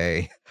can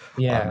say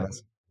on Yeah.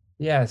 this?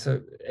 Yeah, so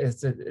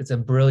it's a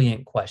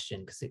brilliant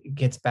question because it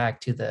gets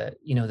back to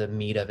the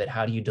meat of it.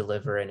 How do you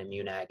deliver an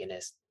immune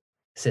agonist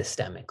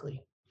systemically,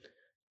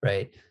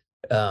 right?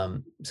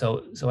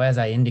 So as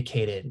I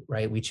indicated,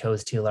 right, we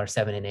chose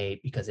TLR7 and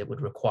 8 because it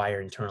would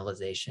require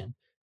internalization.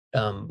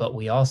 But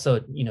we also,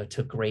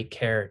 took great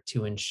care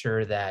to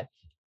ensure that,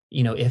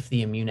 if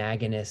the immune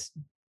agonist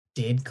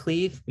did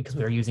cleave, because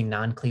we were using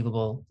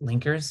non-cleavable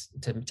linkers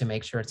to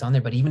make sure it's on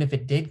there, but even if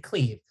it did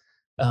cleave,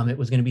 it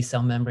was going to be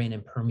cell membrane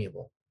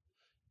impermeable.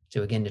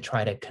 So again, to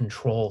try to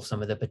control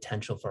some of the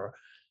potential for,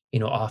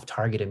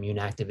 off-target immune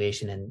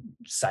activation and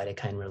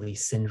cytokine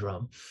release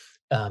syndrome.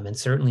 And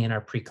certainly in our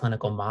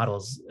preclinical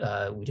models,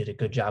 we did a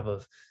good job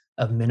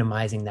of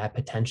minimizing that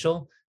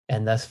potential.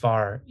 And thus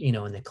far, in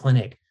the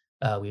clinic,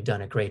 we've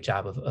done a great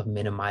job of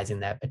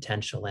minimizing that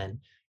potential. And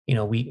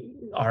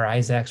our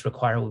ISACs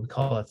require what we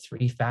call a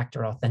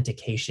 3-factor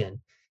authentication.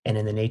 And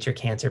in the Nature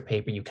Cancer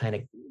paper, you kind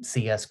of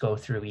see us go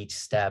through each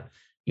step.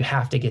 You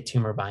have to get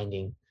tumor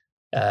binding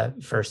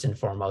first and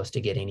foremost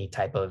to get any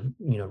type of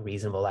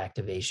reasonable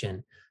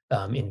activation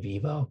in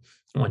vivo.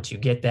 Once you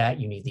get that,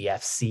 you need the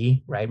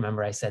FC, right?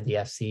 Remember I said the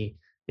FC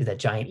is that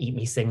giant eat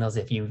me signals.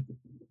 If you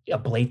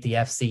ablate the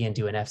FC and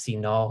do an FC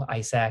null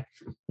ISAC,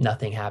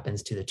 nothing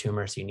happens to the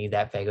tumor. So you need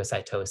that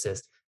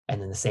phagocytosis.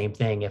 And then the same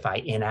thing, if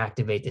I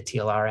inactivate the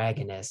TLR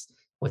agonist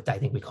with, I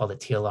think we call it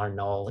TLR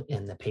null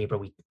in the paper,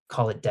 we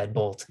call it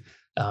deadbolt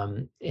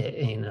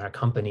in our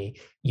company,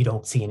 you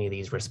don't see any of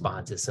these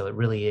responses. So it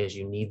really is,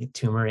 you need the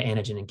tumor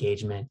antigen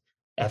engagement,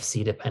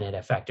 FC dependent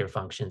effector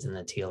functions in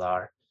the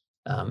TLR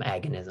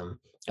agonism,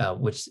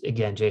 which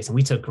again, Jason,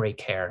 we took great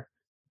care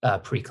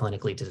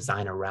preclinically to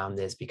design around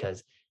this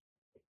because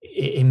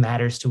it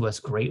matters to us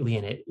greatly.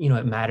 And it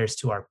matters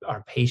to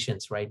our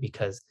patients, right?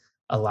 Because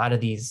a lot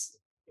of these,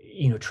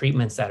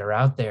 treatments that are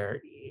out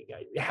there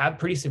have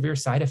pretty severe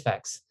side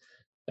effects.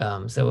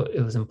 So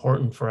it was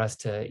important for us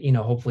to,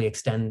 hopefully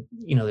extend,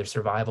 their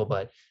survival,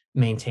 but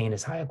maintain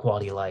as high a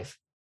quality of life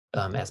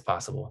as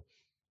possible.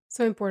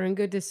 So important.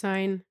 Good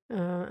design,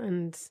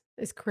 and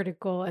it's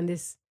critical. And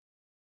this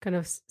kind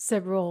of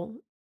several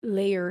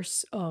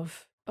layers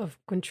of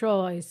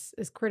control is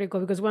critical,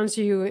 because once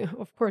you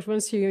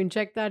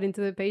inject that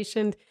into the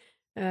patient,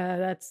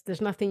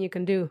 there's nothing you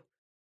can do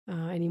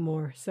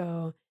anymore.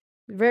 So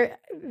very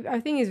I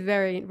think it's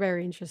very,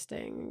 very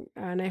interesting,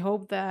 and I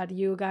hope that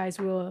you guys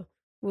will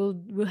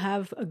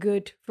have a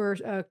good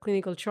first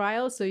clinical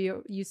trial. So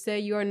you say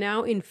you are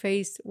now in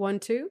phase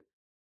 1-2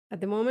 at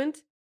the moment,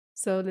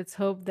 so let's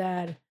hope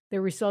that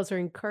the results are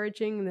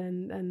encouraging,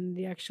 then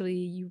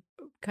you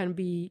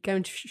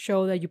can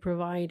show that you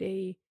provide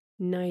a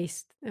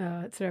nice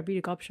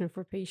therapeutic option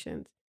for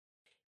patients.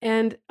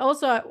 And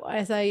also,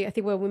 as I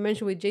think what we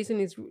mentioned with Jason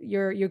is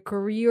your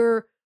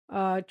career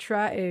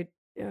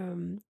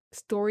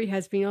story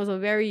has been also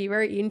very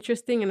very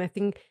interesting, and I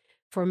think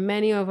for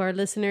many of our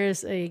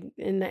listeners a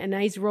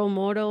nice role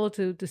model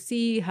to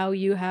see how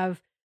you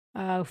have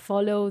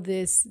followed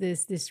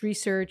this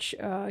research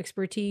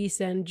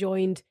expertise and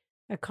joined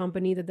a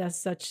company that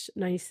does such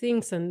nice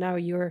things, and now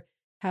you're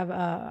have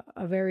a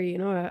very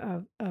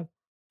a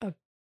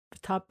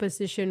top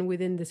position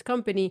within this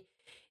company.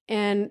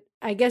 And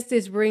I guess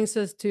this brings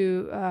us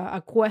to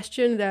a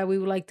question that we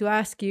would like to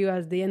ask you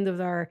at the end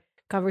of our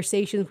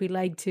conversations. We'd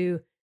like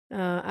to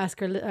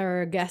ask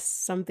our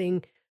guests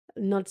something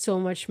not so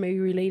much maybe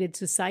related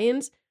to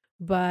science,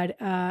 but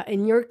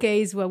in your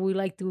case, what we'd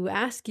like to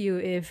ask you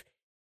if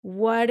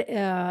what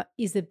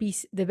is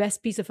the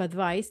best piece of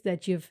advice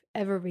that you've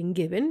ever been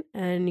given,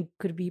 and it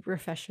could be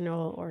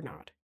professional or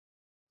not.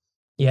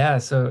 Yeah,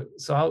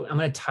 I'm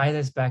going to tie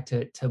this back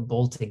to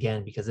Bolt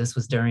again, because this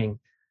was during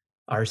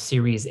our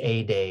Series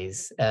A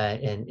days.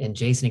 And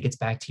Jason, it gets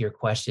back to your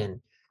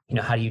question.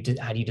 How do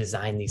you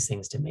design these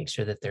things to make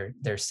sure that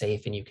they're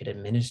safe and you could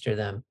administer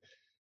them?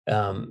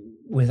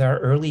 With our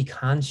early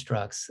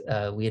constructs,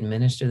 we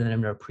administered them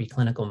in our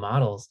preclinical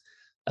models,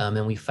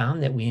 and we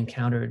found that we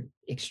encountered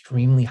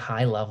extremely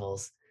high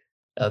levels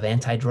of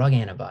anti-drug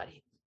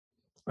antibody,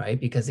 right?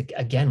 Because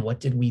again, what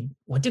did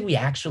we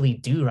actually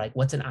do, right?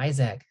 What's an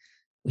ISAC?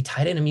 We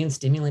tied an immune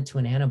stimulant to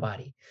an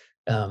antibody.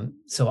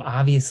 So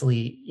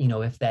obviously,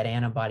 if that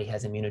antibody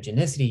has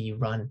immunogenicity, you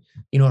run,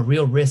 a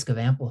real risk of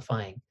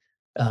amplifying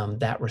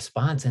that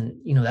response. And,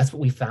 that's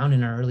what we found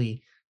in our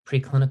early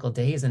preclinical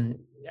days. And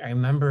I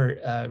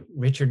remember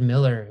Richard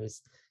Miller,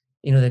 who's,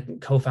 the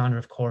co-founder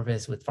of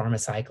Corvus with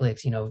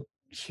Pharmacyclics,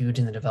 huge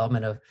in the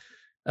development of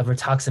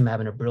rituximab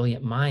and a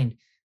brilliant mind.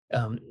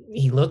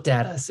 He looked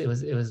at us. It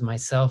was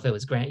myself. It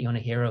was Grant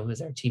Yonahiro,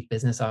 who's our chief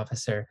business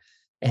officer.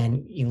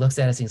 And he looks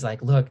at us and he's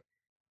like, look,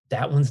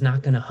 that one's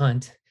not going to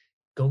hunt.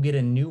 Go get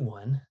a new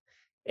one.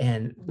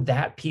 And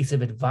that piece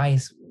of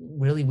advice,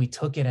 really, we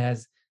took it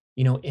as,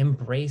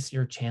 embrace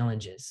your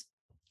challenges,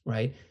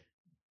 right?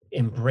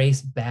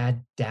 Embrace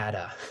bad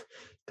data,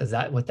 because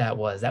that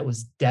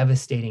was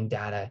devastating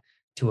data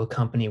to a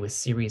company with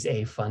Series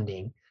A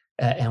funding.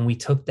 And we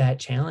took that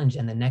challenge,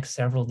 and the next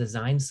several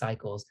design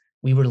cycles,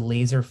 we were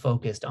laser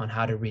focused on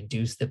how to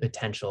reduce the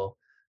potential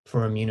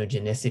for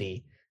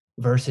immunogenicity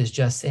versus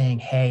just saying,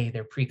 hey,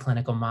 they're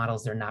preclinical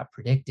models, they're not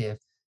predictive.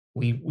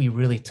 We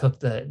really took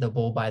the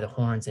bull by the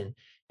horns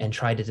and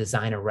tried to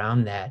design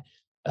around that.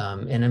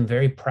 And I'm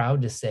very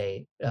proud to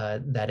say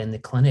that in the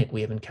clinic, we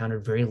have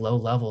encountered very low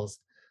levels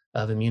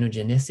of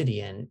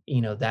immunogenicity, and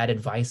that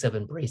advice of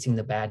embracing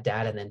the bad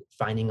data and then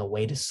finding a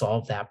way to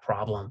solve that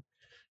problem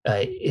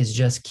is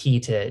just key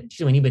to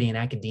anybody in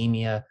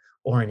academia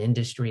or in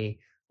industry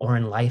or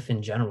in life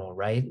in general,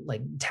 right?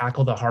 Like,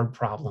 tackle the hard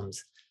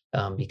problems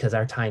because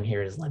our time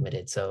here is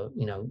limited. So,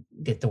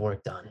 get the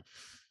work done.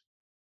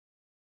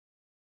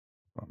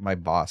 My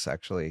boss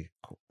actually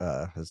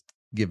has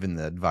given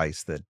the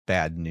advice that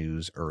bad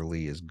news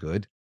early is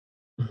good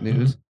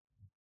news.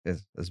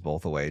 Is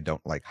both a way.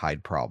 Don't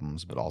hide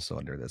problems, but also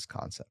under this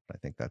concept. I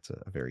think that's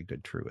a very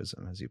good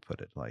truism, as you put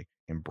it. Like,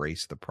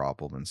 embrace the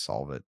problem and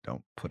solve it.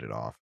 Don't put it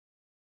off.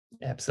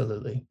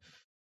 Absolutely.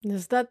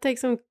 Does take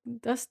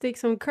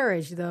some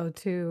courage though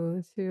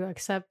to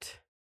accept,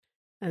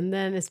 and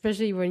then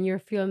especially when you're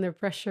feeling the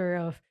pressure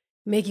of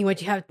making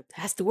what you have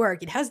has to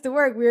work. It has to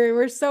work.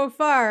 We're so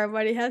far,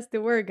 but it has to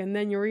work, and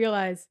then you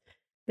realize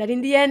that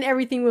in the end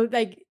everything will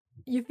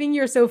you think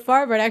you're so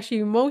far, but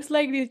actually most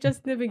likely it's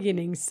just the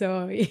beginning.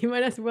 So you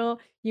might as well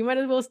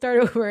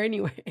start over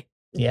anyway.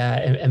 Yeah,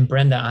 and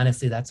Brenda,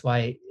 honestly, that's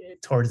why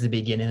towards the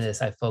beginning of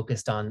this, I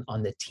focused on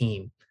the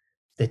team.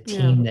 The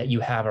team that you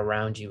have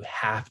around you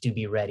have to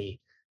be ready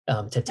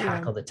to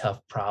tackle the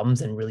tough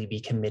problems and really be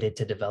committed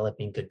to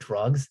developing good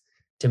drugs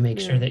to make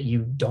sure that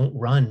you don't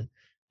run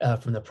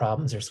from the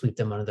problems or sweep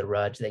them under the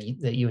rug,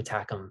 that you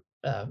attack them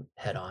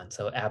head on.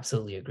 So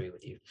absolutely agree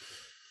with you.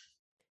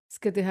 It's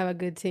good to have a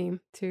good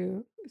team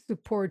to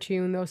support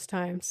you in those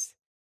times.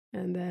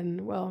 And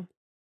then, well,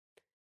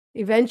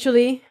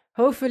 eventually,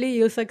 hopefully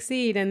you'll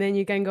succeed, and then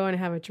you can go and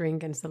have a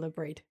drink and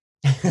celebrate.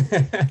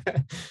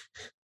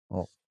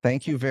 Well,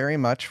 thank you very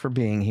much for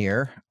being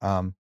here.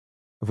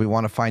 If we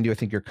want to find you, I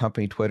think your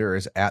company Twitter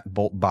is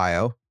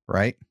 @BoltBio,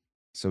 right?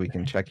 So we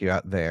can check you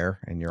out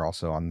there, and you're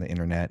also on the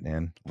internet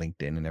and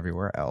LinkedIn and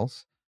everywhere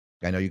else.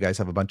 I know you guys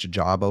have a bunch of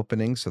job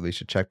openings, so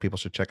people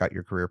should check out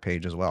your career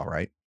page as well,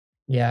 right?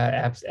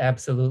 Yeah,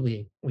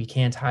 absolutely. We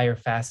can't hire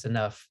fast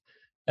enough.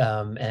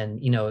 And,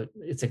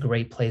 it's a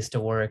great place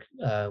to work.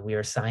 We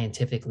are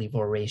scientifically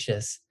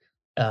voracious.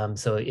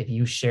 So if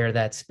you share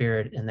that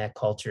spirit and that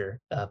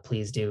culture,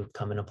 please do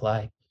come and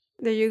apply.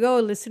 There you go,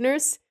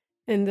 listeners.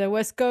 In the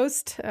West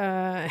Coast,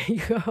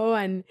 you go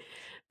and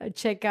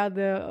check out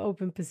the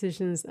open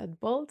positions at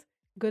Bolt.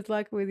 Good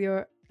luck with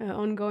your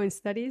ongoing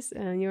studies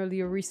and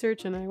your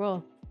research, and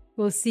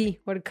we'll see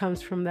what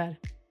comes from that.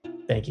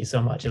 Thank you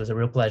so much. It was a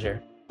real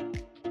pleasure.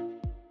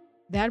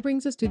 That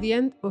brings us to the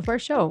end of our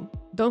show.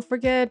 Don't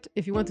forget,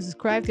 if you want to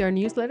subscribe to our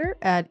newsletter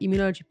at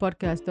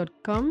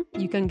immunologypodcast.com,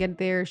 you can get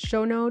there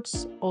show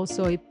notes,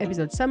 also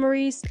episode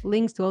summaries,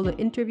 links to all the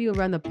interview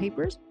roundup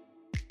papers.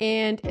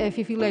 And if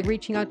you feel like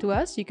reaching out to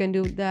us, you can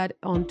do that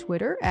on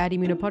Twitter at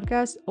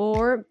Immunopodcast,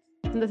 or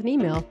send us an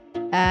email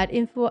at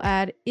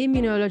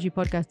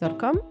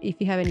info@immunologypodcast.com if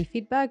you have any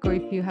feedback or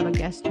if you have a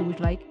guest you would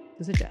like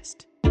to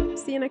suggest.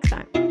 See you next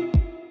time.